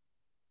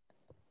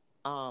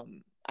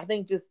I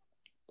think just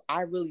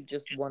I really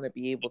just want to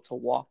be able to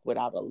walk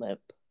without a limp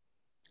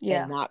and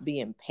Yeah. not be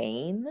in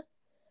pain.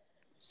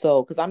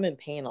 So, because I'm in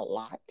pain a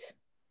lot.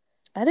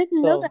 I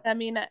didn't know that. So I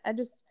mean, I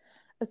just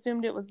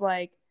assumed it was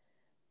like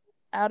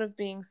out of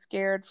being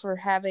scared for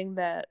having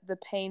the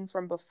pain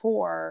from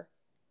before.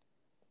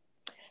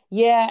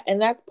 yeah,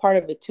 and that's part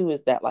of it too,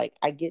 is that like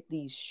I get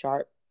these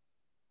sharp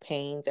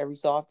pains every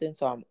so often,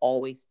 so I'm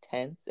always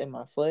tense in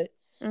my foot,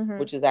 Mm-hmm.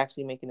 which is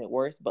actually making it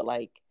worse. But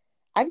like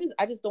I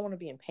just don't want to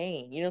be in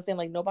pain. You know what I'm saying?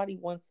 Like nobody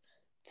wants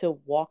to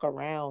walk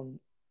around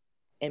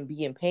and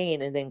be in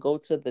pain and then go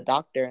to the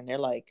doctor and they're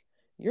like,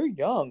 you're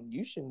young,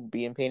 you shouldn't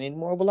be in pain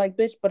anymore. But like,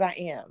 bitch, but I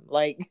am.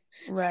 Like,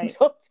 Right.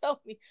 don't tell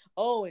me,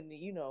 oh, and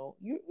you know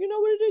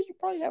what it is, you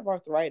probably have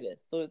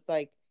arthritis. So it's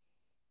like,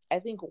 I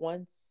think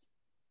once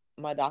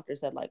my doctor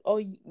said like, oh,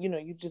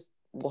 you just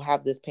will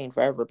have this pain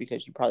forever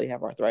because you probably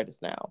have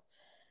arthritis now,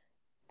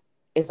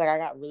 it's like I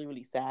got really,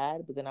 really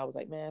sad. But then I was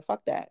like, man,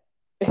 fuck that.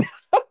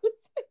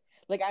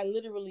 Like I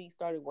literally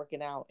started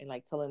working out and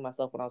like telling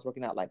myself when I was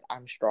working out, like,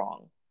 I'm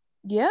strong.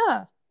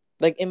 Yeah.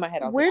 Like in my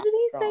head, I was like, Where I'm did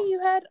he say strong. you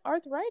had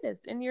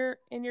arthritis in your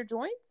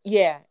joints?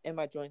 Yeah, in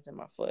my joints and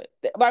my foot.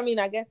 But I mean,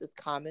 I guess it's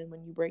common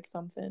when you break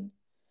something.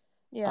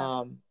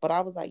 Yeah. But I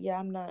was like, yeah,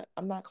 I'm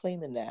not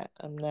claiming that.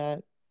 I'm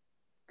not.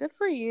 Good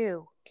for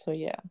you. So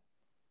yeah,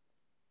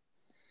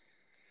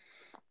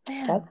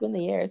 Man, that's been the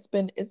year. It's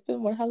been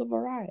one hell of a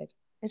ride.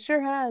 it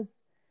sure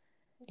has.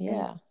 And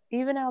Yeah.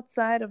 even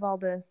outside of all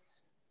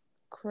this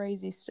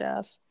crazy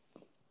stuff.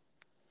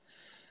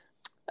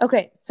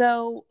 Okay,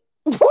 so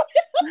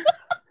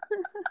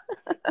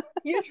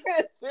Your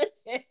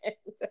transition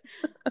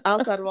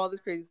outside of all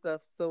this crazy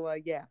stuff. So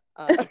yeah.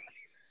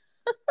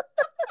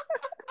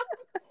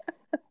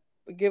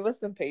 Give us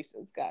some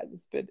patience,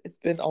 guys. It's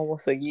been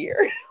almost a year.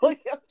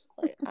 Like I'm just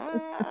like,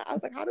 I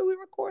was like, how do we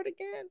record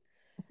again?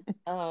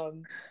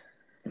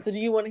 So do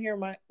you want to hear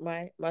my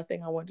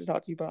thing I wanted to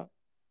talk to you about?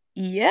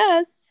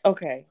 yes.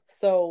 Okay.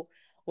 So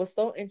what's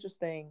so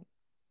interesting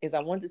is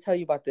I wanted to tell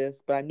you about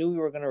this, but I knew we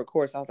were gonna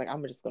record, so I was like,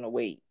 I'm just gonna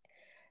wait.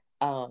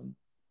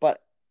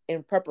 But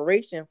in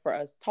preparation for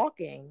us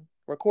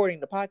recording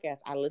the podcast,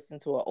 I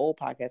listened to an old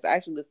podcast. I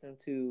actually listened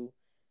to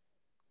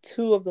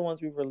two of the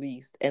ones we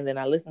released, and then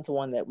I listened to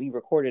one that we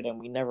recorded and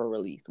we never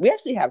released. We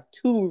actually have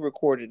two we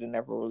recorded and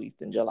never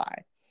released in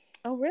July.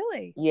 Oh,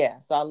 really? Yeah,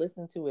 so I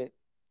listened to it,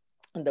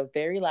 and the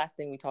very last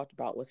thing we talked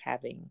about was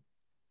having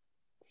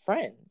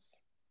friends.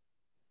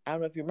 I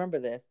don't know if you remember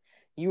this.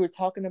 You were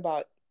talking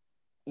about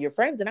your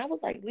friends, and I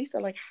was like, Lisa,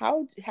 like,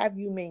 how have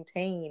you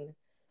maintained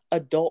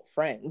adult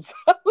friends?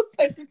 I was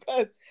like,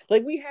 because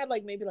like we had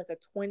like maybe like a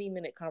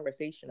 20-minute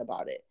conversation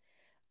about it.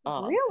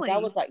 I Really?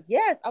 was like,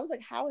 yes. I was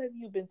like, how have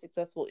you been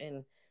successful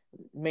in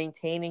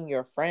maintaining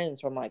your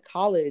friends from like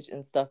college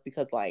and stuff?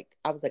 Because like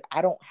I was like,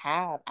 I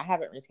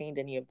haven't retained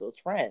any of those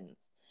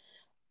friends.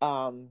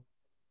 Um,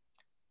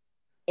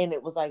 and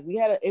it was like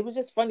it was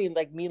just funny,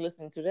 like me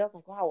listening to it. I was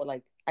like, wow,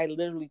 like I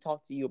literally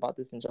talked to you about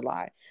this in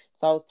July.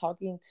 So I was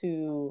talking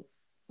to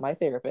my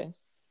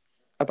therapist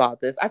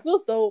about this. It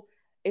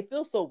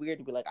feels so weird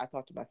to be like, I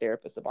talked to my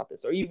therapist about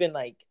this, or even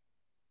like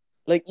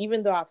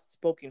even though I've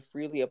spoken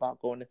freely about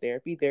going to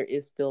therapy, there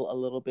is still a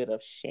little bit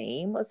of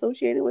shame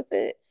associated with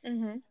it.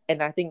 Mm-hmm.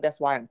 And I think that's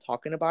why I'm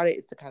talking about it,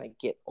 is to kind of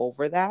get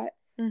over that.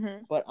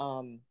 Mm-hmm. But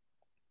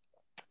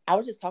I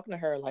was just talking to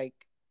her like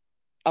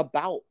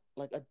about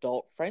like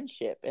adult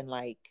friendship and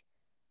like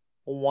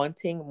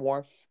wanting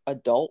more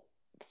adult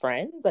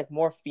friends, like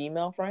more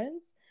female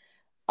friends.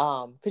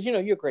 Because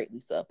you're great,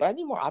 Lisa, but I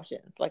need more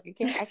options. Like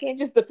I can't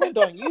just depend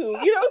on you.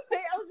 You know what I'm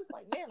saying? I was just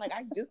like, man, like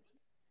I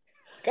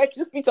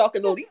just be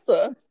talking to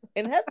Lisa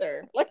and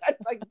Heather,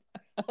 like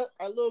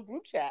our little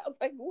group chat. I'm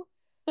like,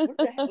 what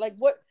the heck? Like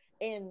what?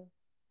 And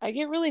I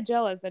get really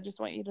jealous. I just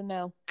want you to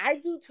know. I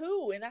do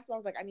too, and that's why I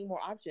was like, I need more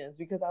options,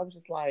 because I was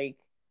just like,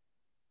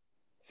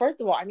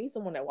 first of all, I need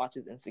someone that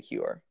watches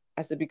Insecure.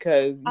 I said,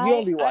 because you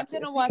don't be watching.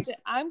 I'm gonna watch it.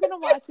 I'm gonna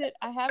watch it.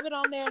 I have it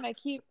on there, and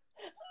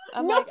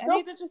I'm No, like,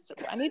 don't.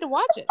 I need to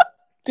watch it.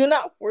 Do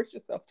not force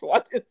yourself to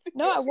watch Insecure.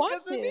 No, I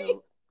want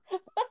to.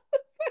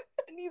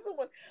 I need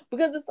someone,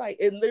 because it's like,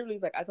 it literally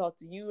is like, I talked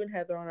to you and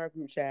Heather on our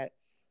group chat.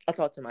 I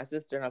talked to my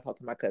sister and I talked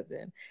to my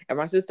cousin, and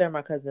my sister and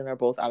my cousin are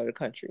both out of the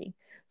country.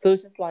 So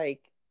it's just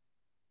like,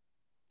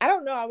 I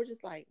don't know. I was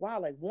just like, wow,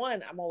 like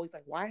one, I'm always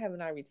like, why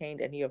haven't I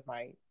retained any of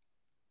my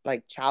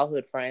like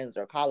childhood friends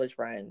or college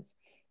friends?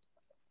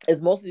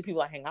 It's mostly the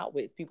people I hang out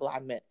with, it's people I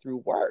met through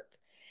work.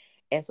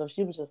 And so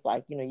she was just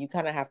like, you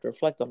kind of have to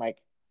reflect on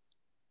like,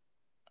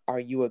 are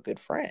you a good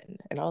friend?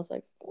 And I was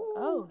like,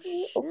 oh,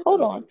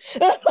 hold on.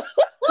 I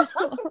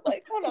was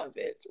like, hold on,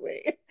 bitch,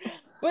 wait.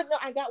 But no,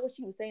 I got what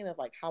she was saying of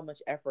like, how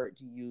much effort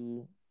do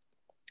you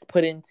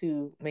put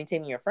into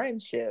maintaining your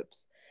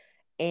friendships?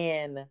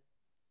 And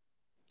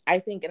I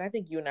think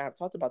you and I have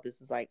talked about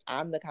this, is like,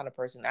 I'm the kind of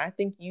person, I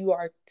think you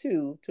are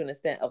too, to an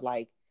extent, of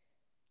like,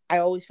 I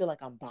always feel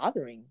like I'm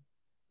bothering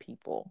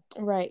people.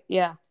 Right.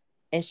 Yeah.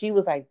 And she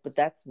was like, but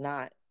that's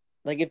not,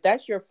 like, if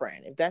that's your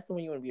friend, if that's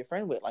someone you want to be a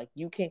friend with, like,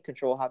 you can't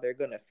control how they're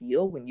going to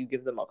feel when you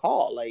give them a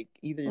call. Like,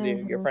 either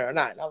they're your friend or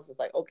not. And I was just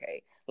like,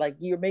 okay, like,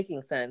 you're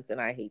making sense. And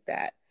I hate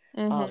that.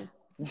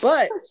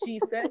 But she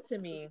said to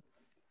me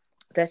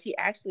that she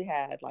actually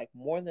had like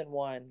more than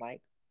one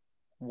like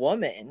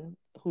woman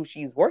who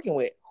she's working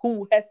with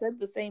who has said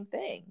the same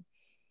thing.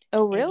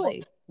 Oh,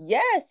 really?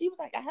 Yes. She was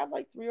like, I have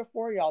like 3 or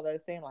 4 of y'all that are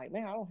saying like,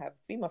 man, I don't have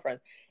female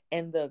friends.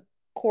 And the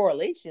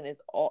correlation is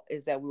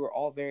that we were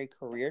all very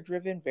career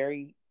driven,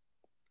 very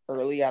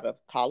early out of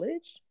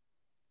college.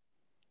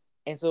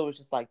 And so it was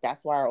just like,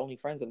 that's why our only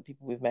friends are the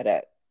people we've met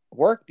at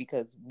work,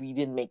 because we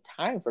didn't make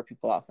time for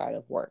people outside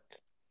of work.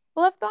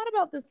 Well, I've thought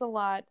about this a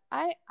lot.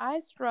 I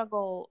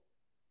struggle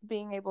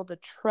being able to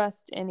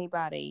trust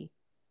anybody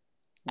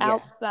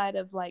outside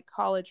of like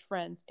college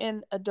friends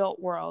in adult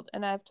world.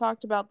 And I've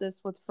talked about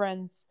this with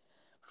friends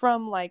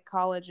from like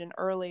college and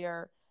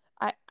earlier.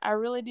 I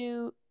really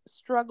do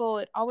struggle.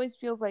 It always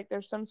feels like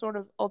there's some sort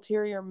of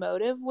ulterior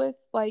motive with,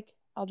 like,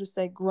 I'll just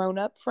say grown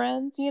up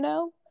friends,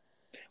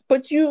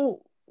 But you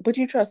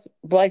trust,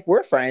 like,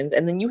 we're friends,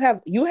 and then you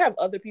have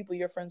other people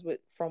you're friends with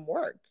from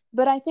work.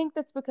 But I think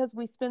that's because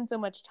we spend so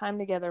much time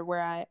together,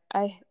 where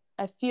I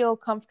feel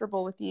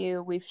comfortable with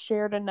you. We've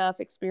shared enough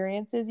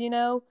experiences,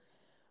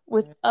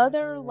 with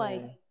other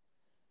like,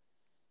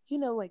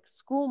 like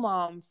school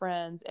mom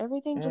friends.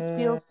 Everything just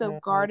feels so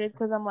guarded,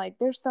 because I'm like,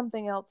 there's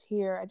something else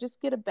here. I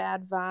just get a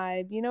bad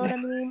vibe. You know what I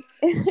mean?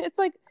 It's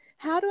like,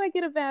 how do I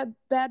get a bad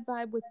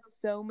vibe with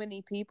so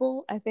many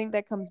people? I think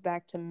that comes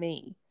back to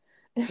me.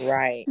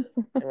 Right.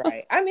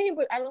 I mean,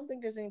 but I don't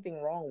think there's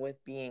anything wrong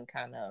with being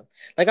kind of,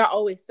 like, I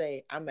always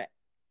say, I'm an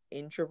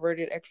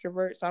introverted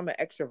extrovert, so I'm an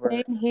extrovert.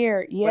 Same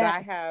here. Yeah. But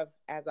I have,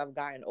 as I've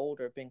gotten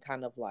older, been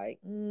kind of like,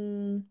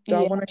 do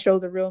I want to show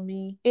the real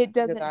me? It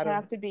doesn't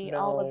have to be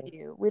all of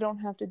you. We don't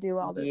have to do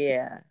all this.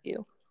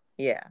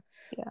 Yeah.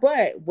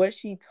 But what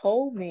she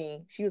told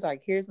me, she was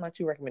like, here's my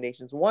 2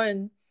 recommendations.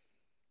 One,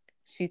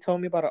 she told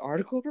me about an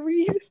article to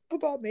read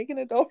about making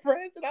adult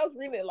friends, and I was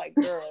reading it like,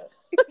 girl,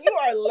 you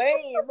are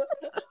lame.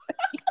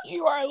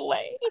 You are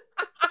lame.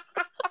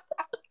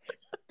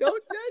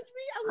 Don't judge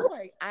me. I was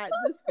like,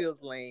 this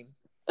feels lame.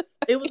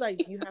 It was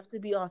like, you have to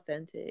be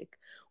authentic.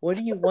 What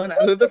do you want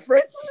out of the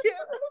friendship? I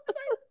was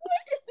like,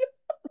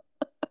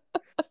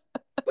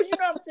 what? But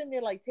I'm sitting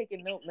there like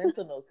taking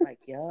mental notes, like,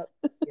 yup,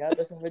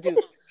 that's what we do.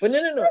 But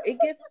no,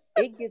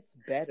 it gets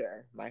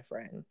better, my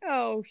friend.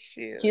 Oh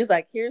shoot. She's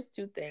like, here's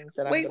 2 things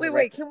that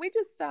wait. Can we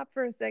just stop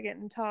for a second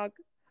and talk,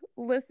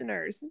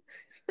 listeners?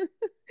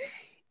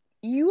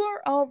 You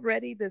are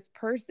already this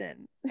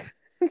person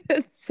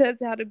that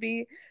says how to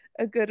be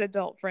a good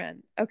adult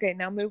friend. Okay,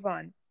 now move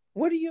on.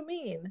 What do you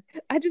mean?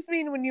 I just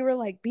mean, when you were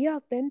like, be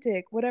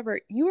authentic, whatever,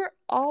 you are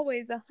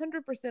always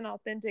 100%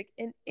 authentic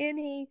in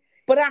any.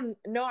 But I'm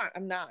not.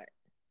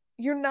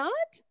 You're not?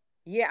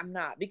 Yeah, I'm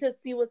not.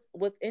 Because see,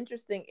 what's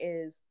interesting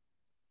is,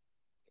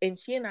 and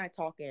she and I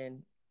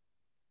talking,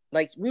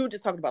 like, we were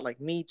just talking about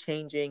like me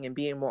changing and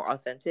being more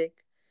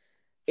authentic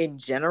in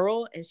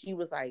general. And she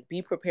was like,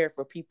 be prepared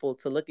for people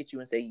to look at you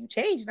and say you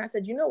changed. And I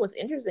said, what's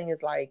interesting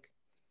is, like,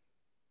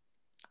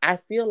 I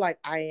feel like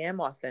I am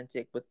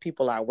authentic with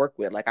people I work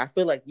with. Like I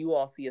feel like you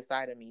all see a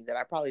side of me that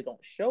I probably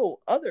don't show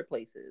other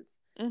places.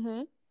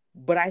 Mm-hmm.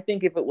 But I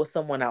think if it was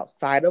someone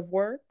outside of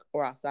work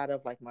or outside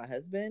of like my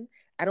husband,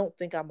 I don't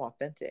think I'm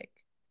authentic.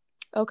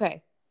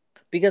 Okay.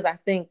 Because I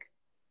think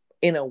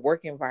in a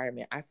work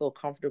environment, I feel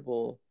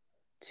comfortable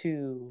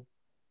to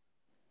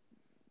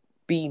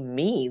be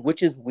me,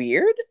 which is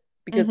weird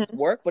because it's Mm-hmm.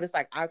 work, but it's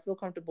like I feel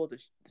comfortable to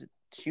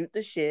shoot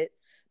the shit,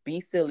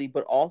 be silly,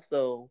 but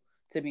also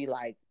to be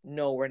like,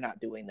 no, we're not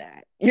doing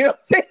that. You know what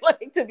I'm saying?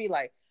 Like to be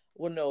like,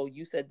 well, no,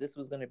 you said this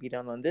was going to be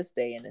done on this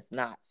day and it's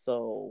not.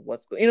 So you know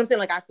what I'm saying?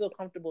 Like I feel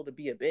comfortable to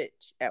be a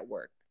bitch at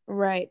work.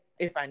 Right.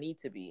 If I need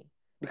to be,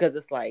 because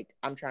it's like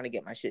I'm trying to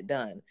get my shit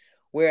done.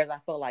 Whereas I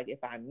feel like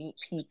if I meet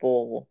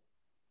people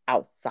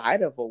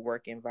outside of a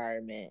work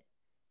environment,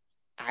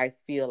 I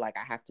feel like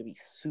I have to be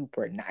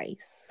super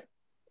nice.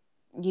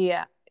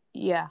 Yeah.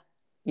 Yeah.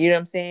 You know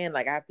what I'm saying?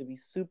 Like I have to be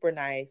super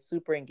nice,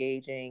 super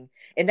engaging.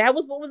 And that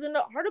was what was in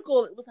the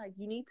article. It was like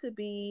you need to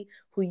be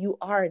who you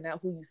are and not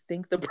who you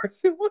think the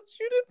person wants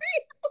you to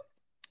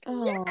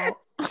be. Yes.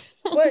 Oh.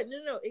 But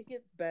no, it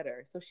gets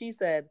better. So she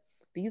said,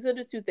 these are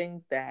the two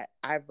things that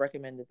I've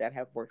recommended that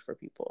have worked for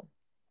people.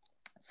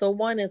 So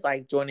one is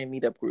like joining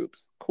meetup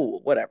groups.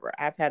 Cool, whatever.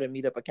 I've had a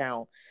meetup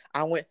account.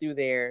 I went through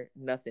there.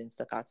 Nothing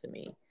stuck out to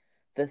me.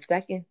 The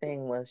second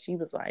thing was she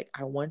was like,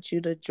 I want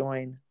you to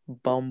join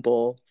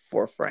Bumble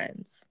for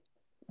Friends.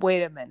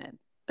 Wait a minute.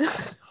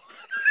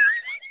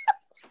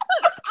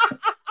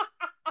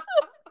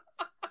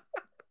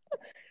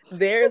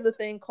 There's a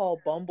thing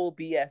called Bumble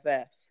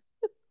BFF.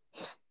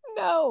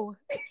 No.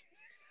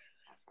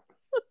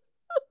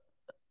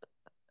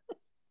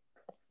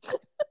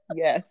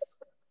 Yes.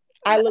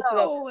 I looked it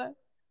up.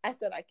 I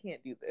said, I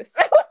can't do this.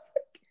 I was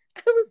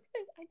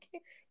like, I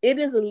can't. It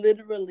is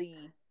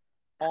literally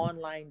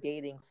online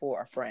dating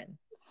for a friend.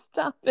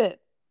 Stop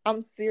it.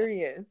 I'm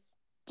serious.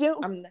 Do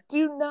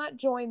not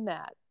join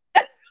that.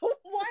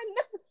 Why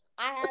not?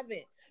 I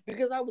haven't,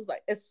 because I was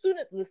like, as soon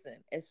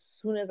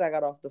as I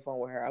got off the phone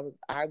with her,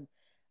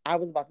 I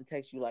was about to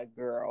text you like,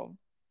 girl,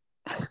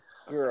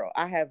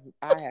 I have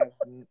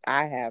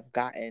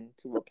gotten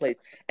to a place,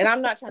 and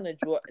I'm not trying to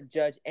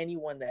judge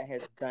anyone that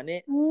has done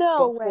it.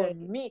 No but way. For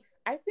me,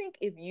 I think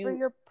if you, for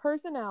your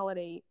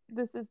personality,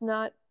 this is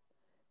not.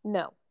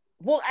 No.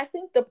 Well, I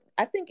think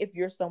if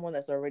you're someone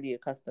that's already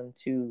accustomed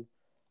to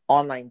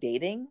online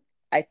dating,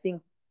 I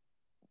think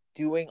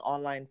doing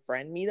online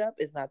friend meetup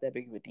is not that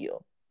big of a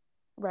deal.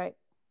 Right.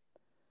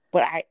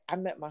 But I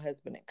met my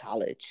husband in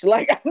college.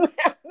 Like I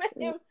met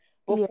him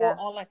before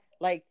online.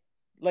 Like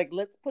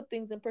let's put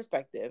things in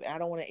perspective. And I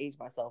don't want to age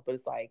myself, but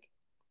it's like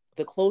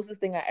the closest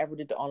thing I ever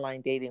did to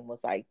online dating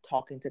was like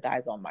talking to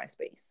guys on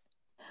MySpace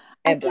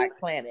and Black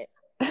Planet.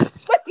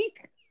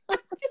 Like,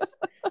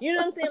 you know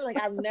what I'm saying?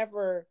 Like I've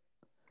never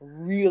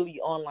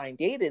really online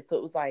dated. So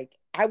it was like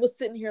I was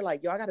sitting here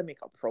like, yo, I gotta make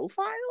a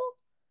profile.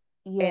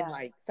 And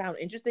like sound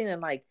interesting.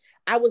 And like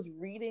I was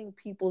reading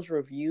people's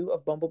review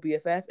of Bumble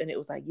BFF, and it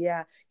was like,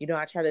 yeah,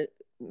 I try to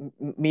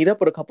meet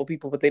up with a couple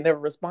people, but they never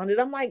responded.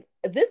 I'm like,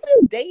 this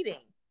is dating.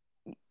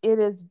 It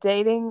is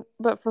dating,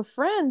 but for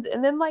friends.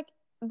 And then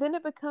then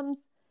it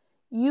becomes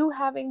you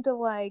having to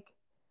like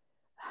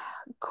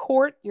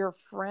court your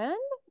friend.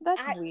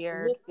 That's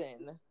weird.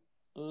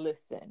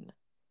 Listen.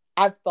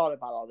 I've thought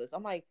about all this.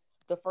 I'm like,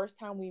 the first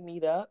time we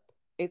meet up,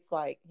 it's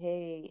like,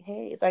 hey,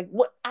 it's like,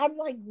 what? I'm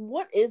like,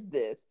 what is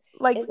this?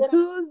 Like,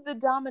 who's the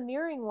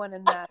domineering one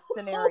in that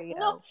scenario?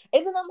 No.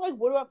 And then I'm like,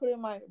 what do I put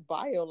in my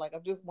bio? Like,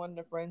 I've just wanted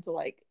a friend to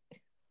it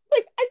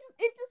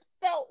just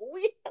felt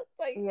weird. It's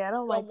like, yeah, I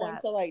don't like that.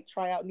 Someone to like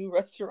try out new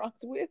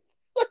restaurants with.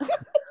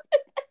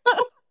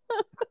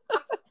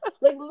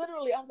 Like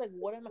literally, I was like,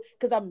 what am I?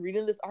 Because I'm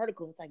reading this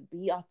article. It's like,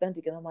 be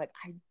authentic. And I'm like,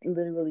 I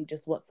literally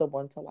just want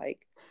someone to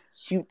like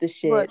shoot the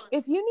shit. Look,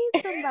 if you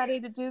need somebody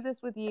to do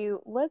this with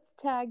you, let's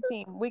tag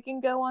team. We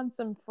can go on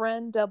some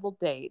friend double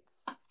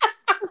dates.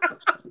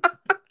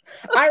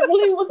 I'm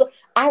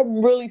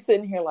really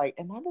sitting here like,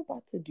 am I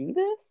about to do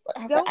this?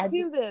 Don't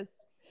do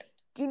this.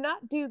 Do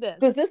not do this.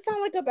 Does this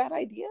sound like a bad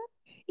idea?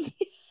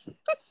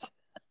 Yes.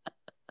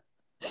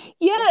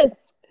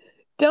 Yes.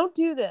 Don't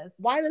do this.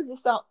 Why does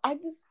this sound? I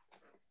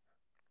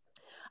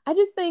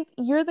just think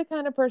you're the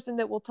kind of person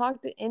that will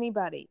talk to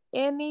anybody.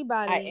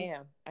 I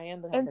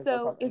am. And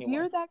so if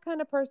you're that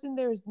kind of person,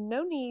 there's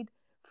no need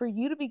for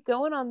you to be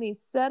going on these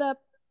set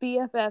up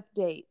BFF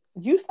dates.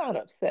 You sound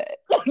upset.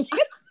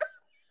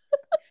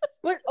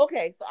 But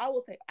okay, so I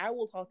will say I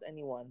will talk to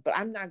anyone, but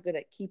I'm not good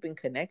at keeping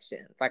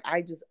connections. Like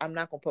I'm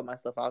not gonna put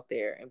myself out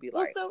there and be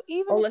like, so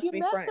even if you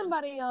met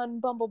somebody on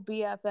Bumble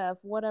BFF,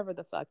 whatever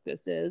the fuck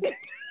this is,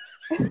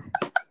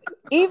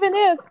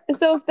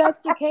 if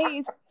that's the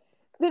case,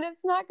 then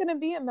it's not going to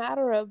be a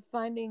matter of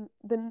finding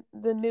the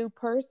new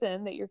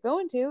person that you're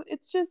going to.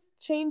 It's just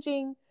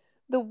changing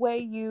the way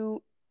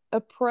you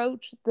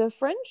approach the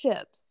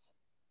friendships,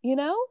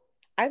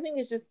 I think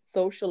it's just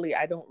socially,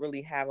 I don't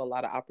really have a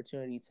lot of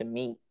opportunity to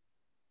meet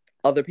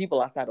other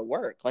people outside of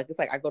work. Like, it's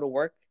like I go to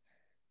work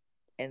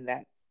and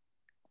that's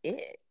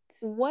it.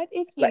 What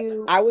if Like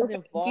you, I was okay, do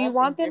you involved in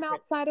want them different.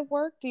 outside of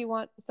work? Do you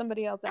want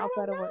somebody else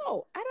outside of work?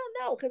 I don't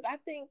know because I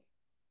think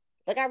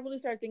like I really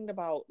started thinking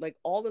about like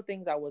all the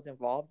things I was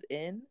involved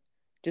in.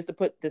 Just to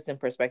put this in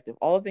perspective,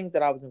 all the things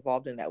that I was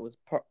involved in that was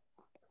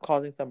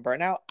causing some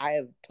burnout, I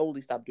have totally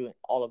stopped doing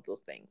all of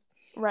those things.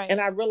 Right. And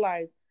I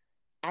realized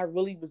I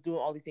really was doing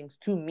all these things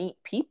to meet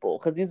people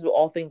because these were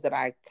all things that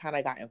I kind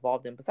of got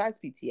involved in besides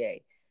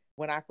PTA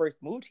when I first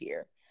moved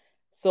here.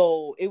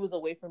 So it was a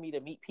way for me to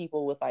meet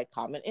people with like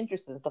common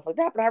interests and stuff like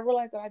that. But I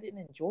realized that I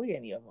didn't enjoy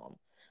any of them.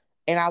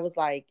 And I was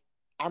like,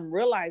 I'm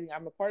realizing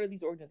I'm a part of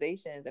these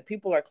organizations and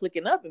people are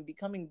clicking up and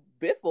becoming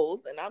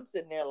biffles. And I'm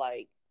sitting there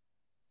like,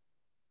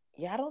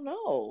 yeah, I don't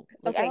know.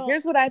 Like, I Okay, don't,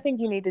 here's what I think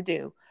you need to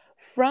do.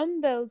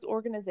 From those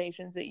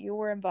organizations that you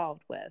were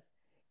involved with,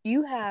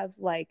 you have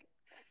like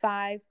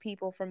 5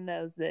 people from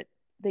those that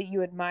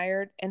you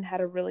admired and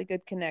had a really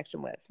good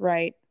connection with,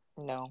 right?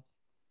 no.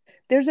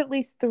 There's at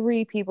least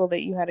 3 people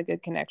that you had a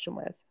good connection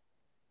with.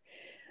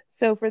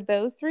 So for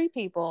those 3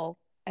 people,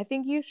 I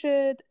think you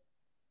should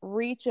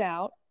reach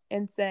out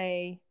and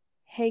say,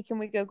 "Hey, can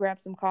we go grab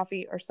some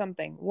coffee or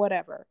something?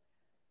 Whatever.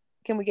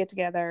 Can we get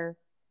together?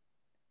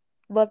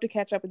 Love to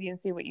catch up with you and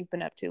see what you've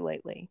been up to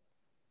lately."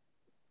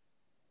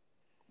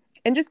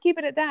 And just keep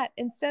it at that.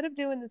 Instead of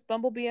doing this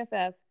Bumble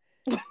BFF,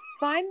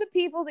 find the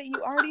people that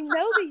you already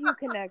know that you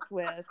connect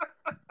with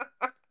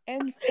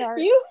and start.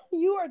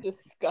 You are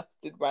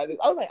disgusted by this.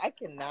 I was like, I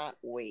cannot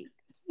wait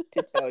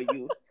to tell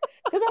you.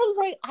 Because I was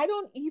like, I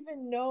don't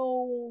even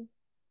know.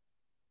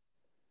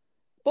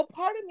 But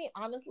part of me,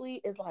 honestly,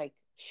 is like,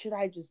 should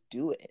I just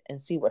do it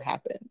and see what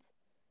happens?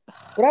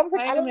 But I was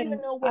like, I don't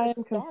even know where I to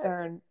am start.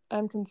 concerned.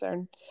 I'm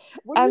concerned.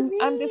 What do you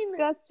I'm mean?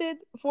 disgusted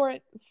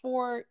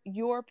for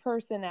your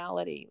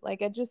personality.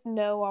 Like I just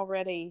know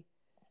already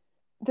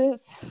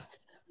this.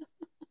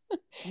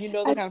 You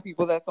know the I kind of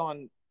people that's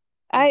on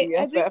I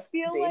BFF just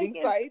feel like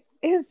dating sites?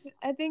 it's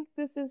I think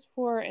this is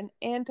for an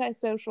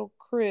antisocial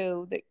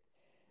crew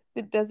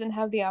that doesn't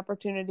have the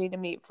opportunity to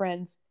meet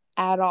friends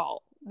at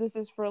all. This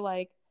is for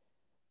like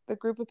the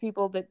group of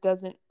people that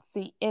doesn't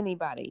see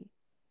anybody.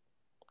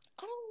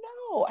 I don't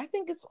know. I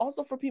think it's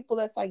also for people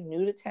that's like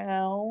new to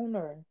town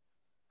or,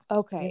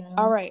 Okay. you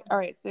All know. right. All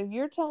right. So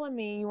you're telling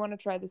me you want to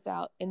try this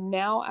out, and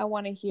now I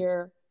want to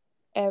hear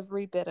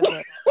every bit of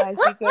it as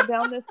you go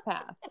down this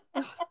path.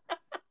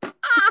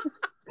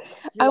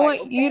 You're I like,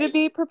 want you to okay,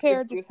 be if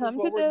prepared to this is come to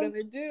what we're gonna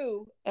this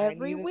do, I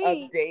every need an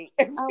week. update.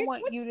 I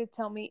want you to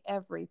tell me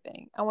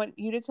everything. I want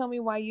you to tell me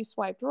why you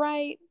swiped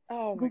right.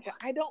 Oh my god,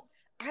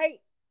 I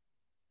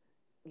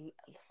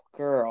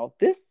girl,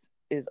 this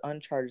is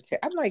uncharted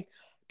territory. I'm like,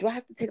 do I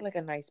have to take like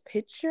a nice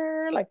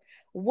picture? Like,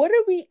 what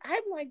are we?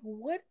 I'm like,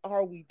 what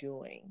are we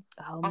doing?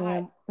 Oh I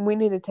man, we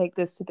need to take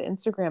this to the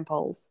Instagram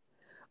polls.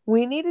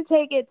 We need to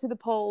take it to the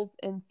polls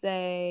and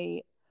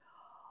say,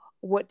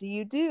 what do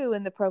you do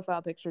in the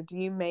profile picture? Do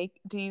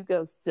you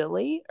go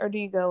silly or do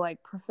you go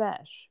like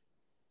profesh?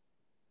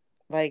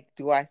 like,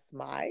 do I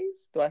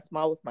smize? Do I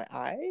smile with my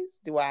eyes?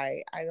 Do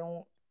I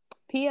don't.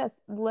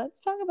 P.S. Let's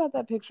talk about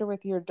that picture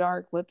with your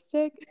dark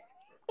lipstick.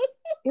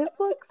 It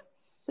looks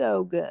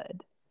so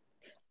good.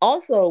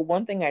 Also,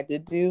 one thing I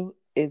did do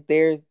is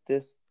there's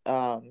this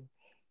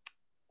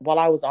while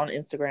I was on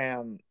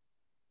Instagram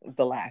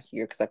the last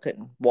year because I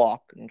couldn't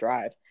walk and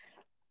drive.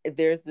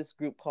 There's this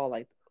group called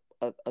like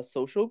a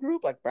social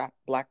group, like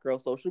Black Girl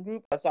Social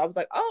Group. So I was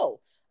like,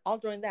 oh, I'll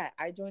join that.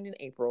 I joined in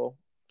April.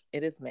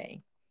 It is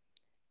May,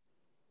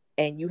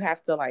 and you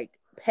have to like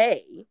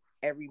pay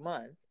every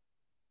month,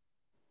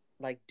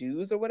 like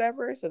dues or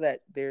whatever, so that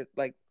they're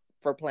like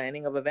for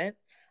planning of events.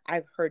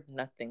 I've heard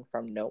nothing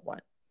from no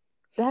one.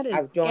 That is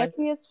I've joined.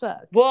 sketchy as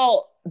fuck.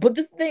 Well, but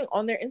this thing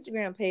on their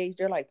Instagram page,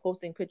 they're like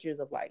posting pictures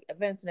of like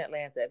events in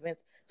Atlanta,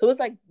 events. So it's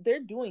like they're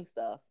doing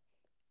stuff.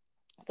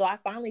 So I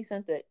finally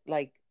sent it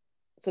like,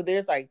 so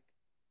there's like,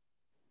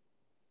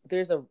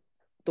 there's a,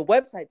 the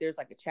website, there's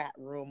like a chat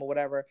room or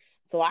whatever.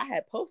 So I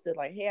had posted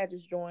like, hey, I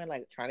just joined,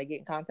 like trying to get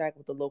in contact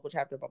with the local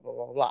chapter, blah, blah,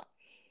 blah, blah.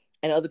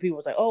 And other people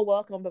was like, oh,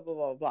 welcome, blah, blah,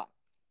 blah, blah.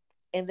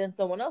 And then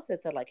someone else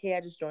had said like, hey,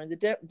 I just joined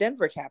the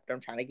Denver chapter. I'm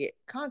trying to get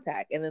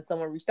contact. And then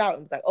someone reached out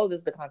and was like, oh, this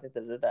is the contact,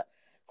 da, da, da.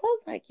 So I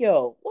was like,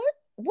 yo,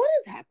 what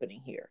is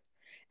happening here?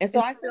 And so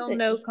And I sent still an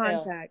no email.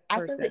 contact I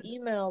sent an person.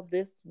 email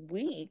this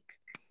week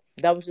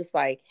that was just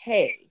like,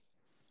 hey,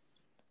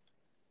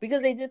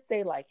 because they did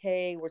say like,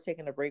 hey, we're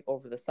taking a break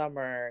over the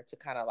summer to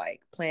kind of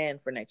like plan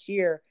for next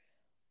year.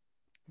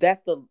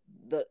 That's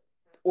the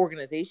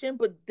organization,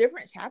 but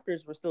different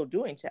chapters were still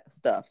doing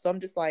stuff. So I'm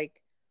just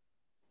like,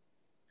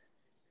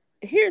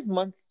 here's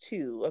month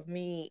 2 of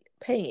me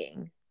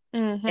paying.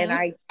 And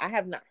Mm-hmm. I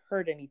have not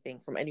heard anything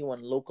from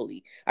anyone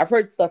locally. I've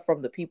heard stuff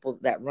from the people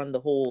that run the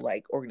whole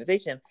like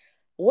organization.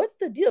 What's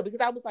the deal? Because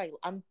I was like,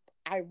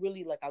 I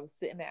really like, I was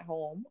sitting at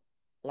home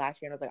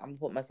last year and I was like, I'm gonna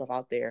put myself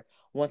out there.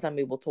 Once I'm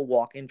able to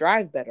walk and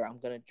drive better, I'm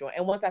gonna join.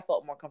 And once I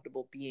felt more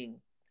comfortable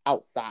being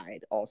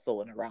outside also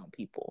and around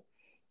people.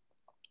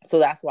 So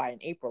that's why in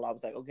April I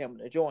was like, okay, I'm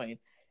gonna join.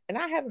 And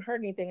I haven't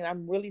heard anything, and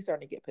I'm really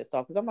starting to get pissed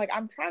off because I'm like,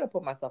 I'm trying to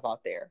put myself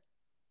out there.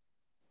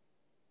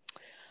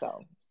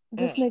 So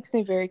this makes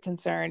me very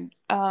concerned.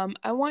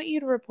 I want you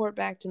to report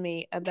back to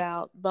me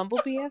about Bumble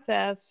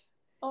BFF.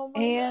 Oh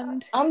my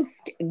and God.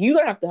 You're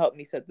gonna have to help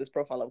me set this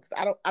profile up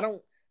because I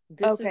don't.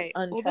 This is okay,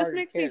 well, this uncharted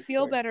makes me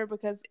feel territory. better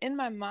because in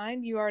my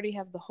mind you already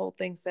have the whole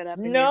thing set up,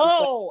 and you're just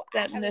like No, I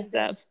setting haven't this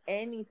done up.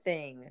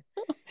 anything,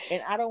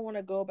 and I don't want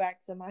to go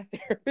back to my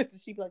therapist.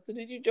 And she'd be like, "So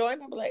did you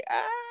join?" I'm like,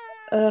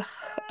 Ugh.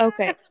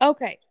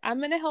 Okay. I'm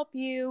gonna help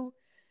you.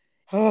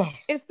 "Ah."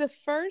 If the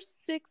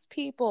first 6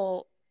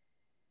 people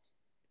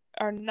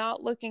are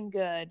not looking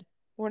good,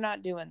 we're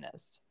not doing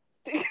this.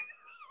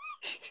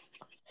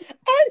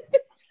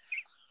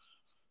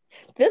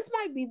 This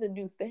might be the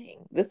new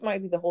thing. This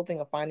might be the whole thing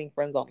of finding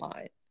friends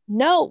online.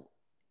 No.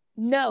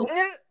 And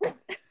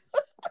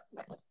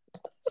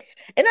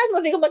that's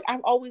one thing. I'm like,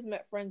 I've always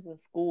met friends in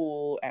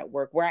school, at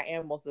work, where I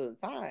am most of the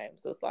time.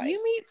 So it's like,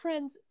 you meet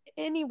friends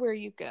anywhere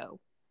you go.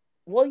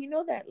 well, you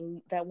know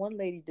that one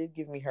lady did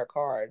give me her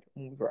card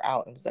when we were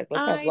out and was like,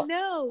 "Let's have I lunch."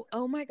 know.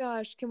 Oh my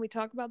gosh. Can we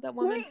talk about that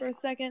woman for a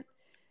second?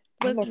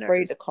 I'm afraid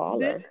Listeners, to call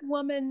her. this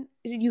woman,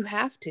 you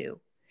have to.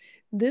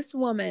 This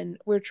woman,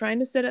 we're trying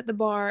to sit at the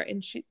bar,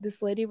 and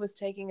this lady was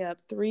taking up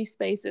 3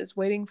 spaces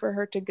waiting for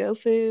her to go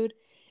food.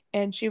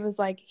 And she was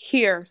like,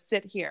 "Here,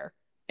 sit here."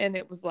 And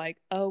it was like,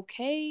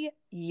 "Okay,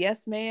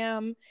 yes,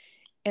 ma'am."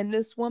 And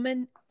this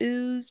woman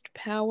oozed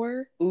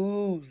power.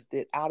 Oozed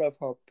it out of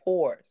her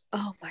pores.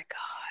 Oh my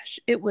gosh.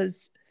 It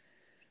was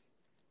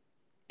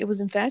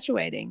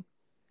infatuating.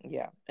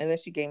 Yeah. And then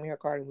she gave me her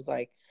card and was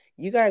like,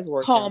 "You guys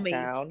work Call me.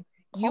 downtown.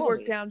 You Call work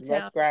me. downtown.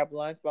 Let's grab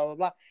lunch, blah, blah,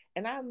 blah."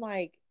 And I'm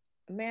like,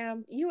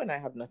 "Ma'am, you and I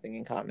have nothing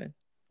in common.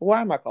 Why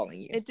am I calling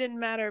you?" It didn't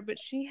matter, but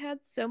she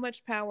had so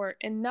much power,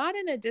 and not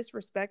in a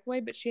disrespect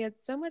way, but she had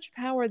so much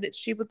power that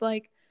she would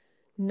like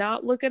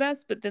not look at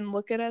us, but then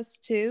look at us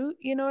too.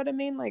 You know what I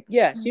mean? Like,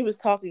 Yeah, she was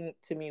talking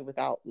to me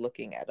without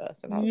looking at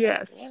us. And I was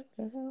yes, like, "What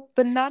the hell?"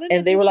 But not in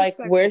and a they were like,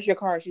 disrespectful "Where's your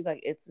car?" She's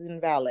like, "It's in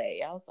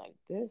valet." I was like,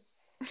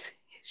 "This."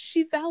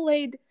 She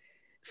valeted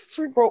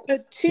for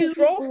she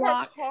drove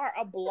block. her car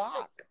a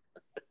block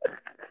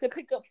to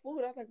pick up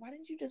food. I was like, "Why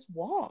didn't you just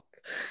walk?"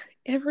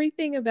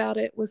 Everything about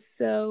it was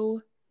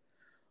so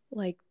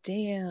like,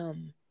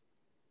 damn.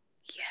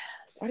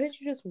 Yes. Why didn't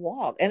you just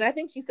walk? And I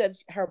think she said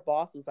her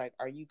boss was like,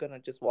 "Are you gonna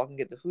just walk and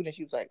get the food?" And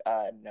she was like,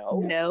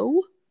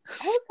 No.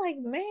 I was like,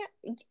 "Man,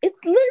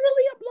 it's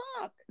literally a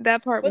block."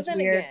 That part was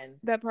weird. Again,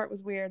 that part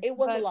was weird. It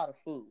was a lot of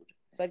food.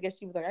 So I guess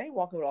she was like, "I ain't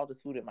walking with all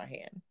this food in my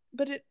hand."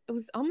 But it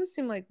was almost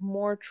seemed like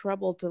more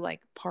trouble to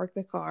like park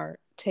the car,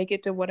 take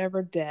it to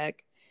whatever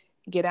deck,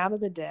 get out of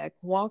the deck,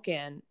 walk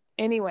in.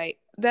 Anyway,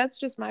 that's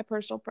just my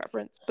personal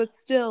preference. But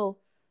still,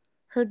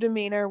 her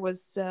demeanor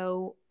was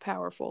so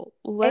powerful.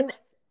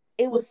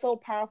 It was so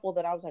powerful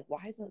that I was like,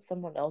 "Why isn't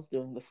someone else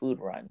doing the food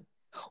run?"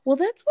 Well,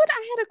 that's what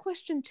I had a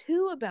question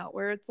too about,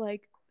 where it's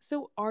like,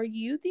 so are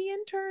you the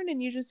intern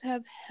and you just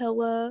have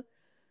hella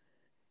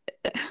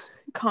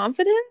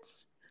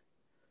confidence?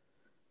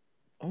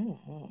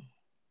 Mm-hmm.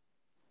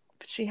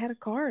 But she had a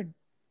card.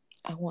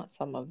 I want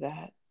some of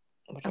that.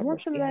 I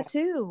want some of that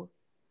too.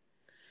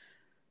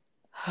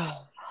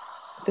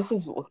 This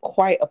is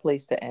quite a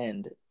place to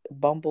end.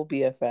 Bumble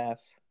BFF.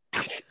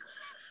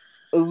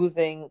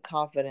 Oozing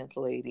confidence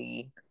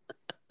lady.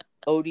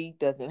 Odie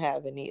doesn't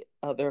have any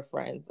other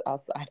friends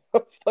outside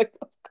of like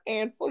a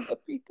handful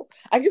of people.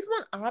 I just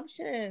want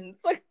options.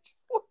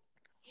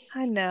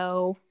 I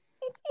know.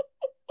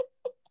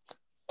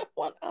 I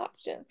want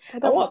options.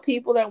 I want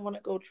people that want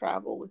to go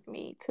travel with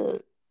me to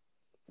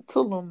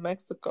New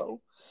Mexico.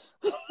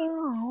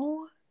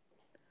 Oh,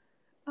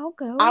 I'll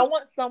go. I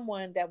want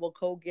someone that will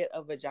go get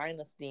a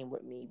vagina steam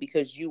with me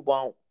because you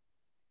won't.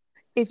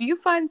 If you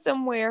find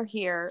somewhere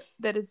here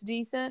that is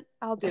decent,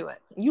 I'll do it.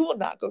 You will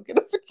not go get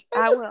a vagina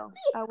steam.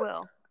 I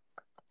will.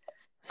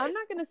 I'm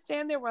not going to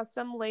stand there while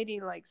some lady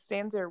like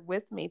stands there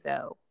with me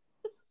though.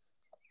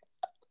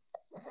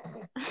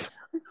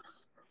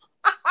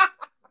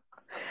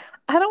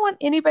 I don't want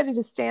anybody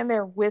to stand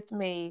there with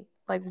me,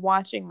 like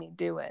watching me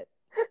do it.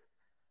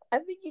 I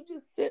think you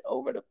just sit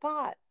over the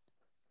pot.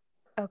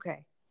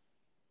 Okay.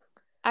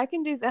 I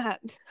can do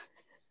that.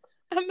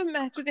 I'm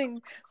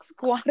imagining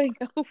squatting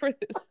over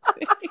this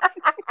thing.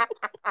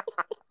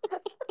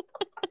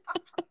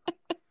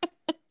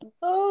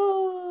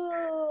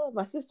 Oh,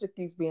 my sister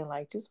keeps being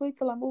like, "Just wait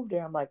till I move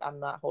there." I'm like, "I'm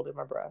not holding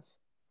my breath."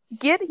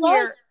 Get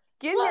here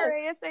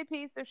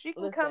ASAP so she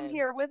can come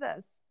here with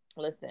us.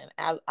 Listen,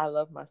 I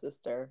love my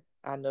sister.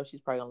 I know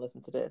she's probably gonna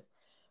listen to this,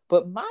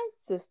 but my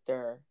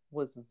sister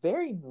was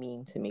very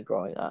mean to me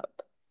growing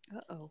up.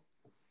 Uh-oh.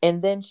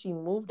 And then she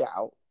moved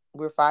out.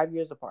 We're 5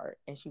 years apart,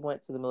 and she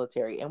went to the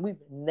military, and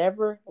we've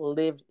never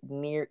lived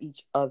near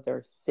each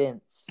other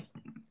since.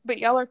 But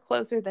y'all are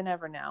closer than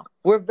ever now.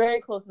 We're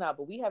very close now,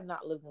 but we have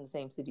not lived in the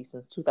same city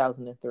since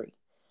 2003.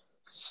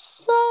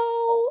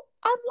 So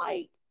I'm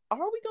like, are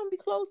we going to be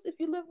close if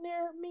you live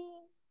near me?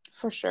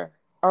 For sure.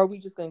 Or are we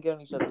just going to get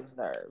on each other's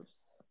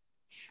nerves?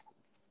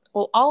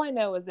 Well, all I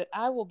know is that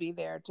I will be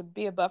there to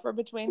be a buffer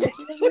between the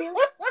two of you.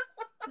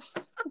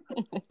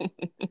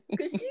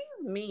 Because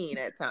she's mean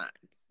at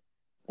times.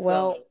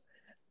 Well,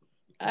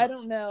 I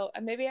don't know.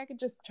 Maybe I could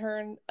just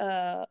turn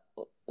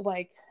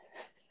like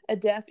a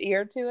deaf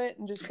ear to it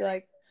and just be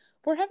like,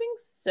 we're having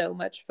so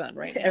much fun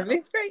right now.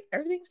 Everything's great.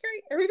 Everything's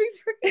great. Everything's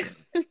great.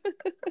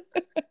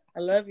 I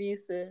love you,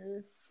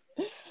 sis.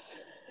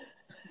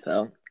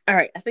 So, all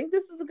right. I think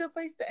this is a good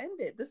place to end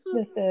it. This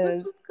was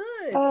good.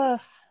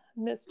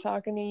 Miss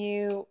talking to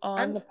you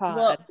on the pod.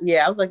 Well,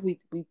 yeah, I was like, we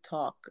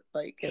talk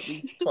like at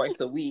least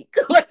twice a week.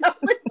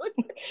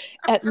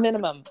 At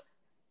minimum.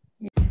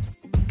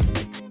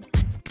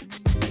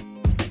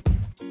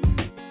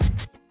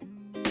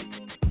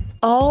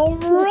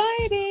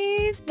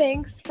 Alrighty,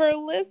 thanks for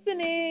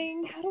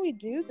listening. How do we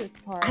do this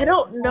part? I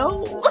don't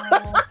know.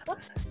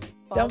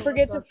 Don't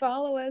forget to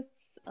follow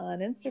us on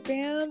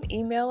Instagram.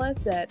 Email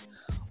us at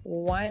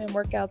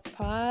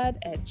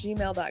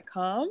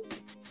wineandworkoutspod@gmail.com.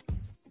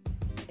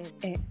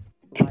 And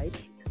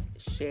like,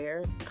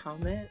 share,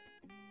 comment.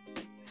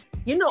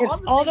 You know,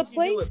 all the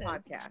places. You do with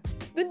podcasts.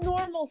 The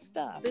normal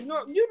stuff. If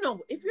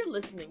you're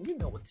listening, you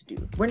know what to do.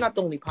 We're not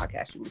the only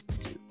podcast you listen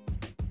to.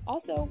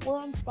 Also, we're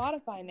on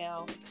Spotify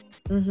now.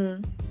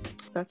 Mm-hmm.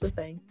 That's the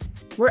thing.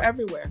 We're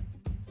everywhere.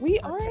 We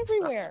are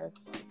everywhere.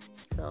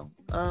 So,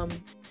 I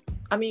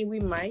mean, we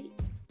might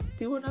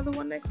do another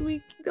one next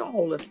week. Don't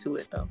hold us to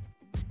it, though.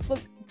 Look,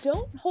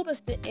 don't hold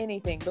us to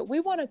anything, but we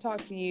want to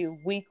talk to you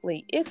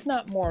weekly, if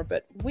not more,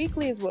 but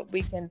weekly is what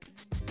we can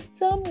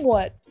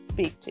somewhat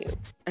speak to.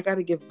 I got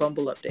to give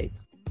Bumble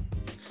updates.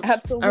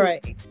 Absolutely. All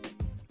right.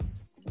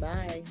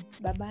 Bye.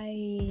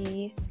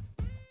 Bye-bye.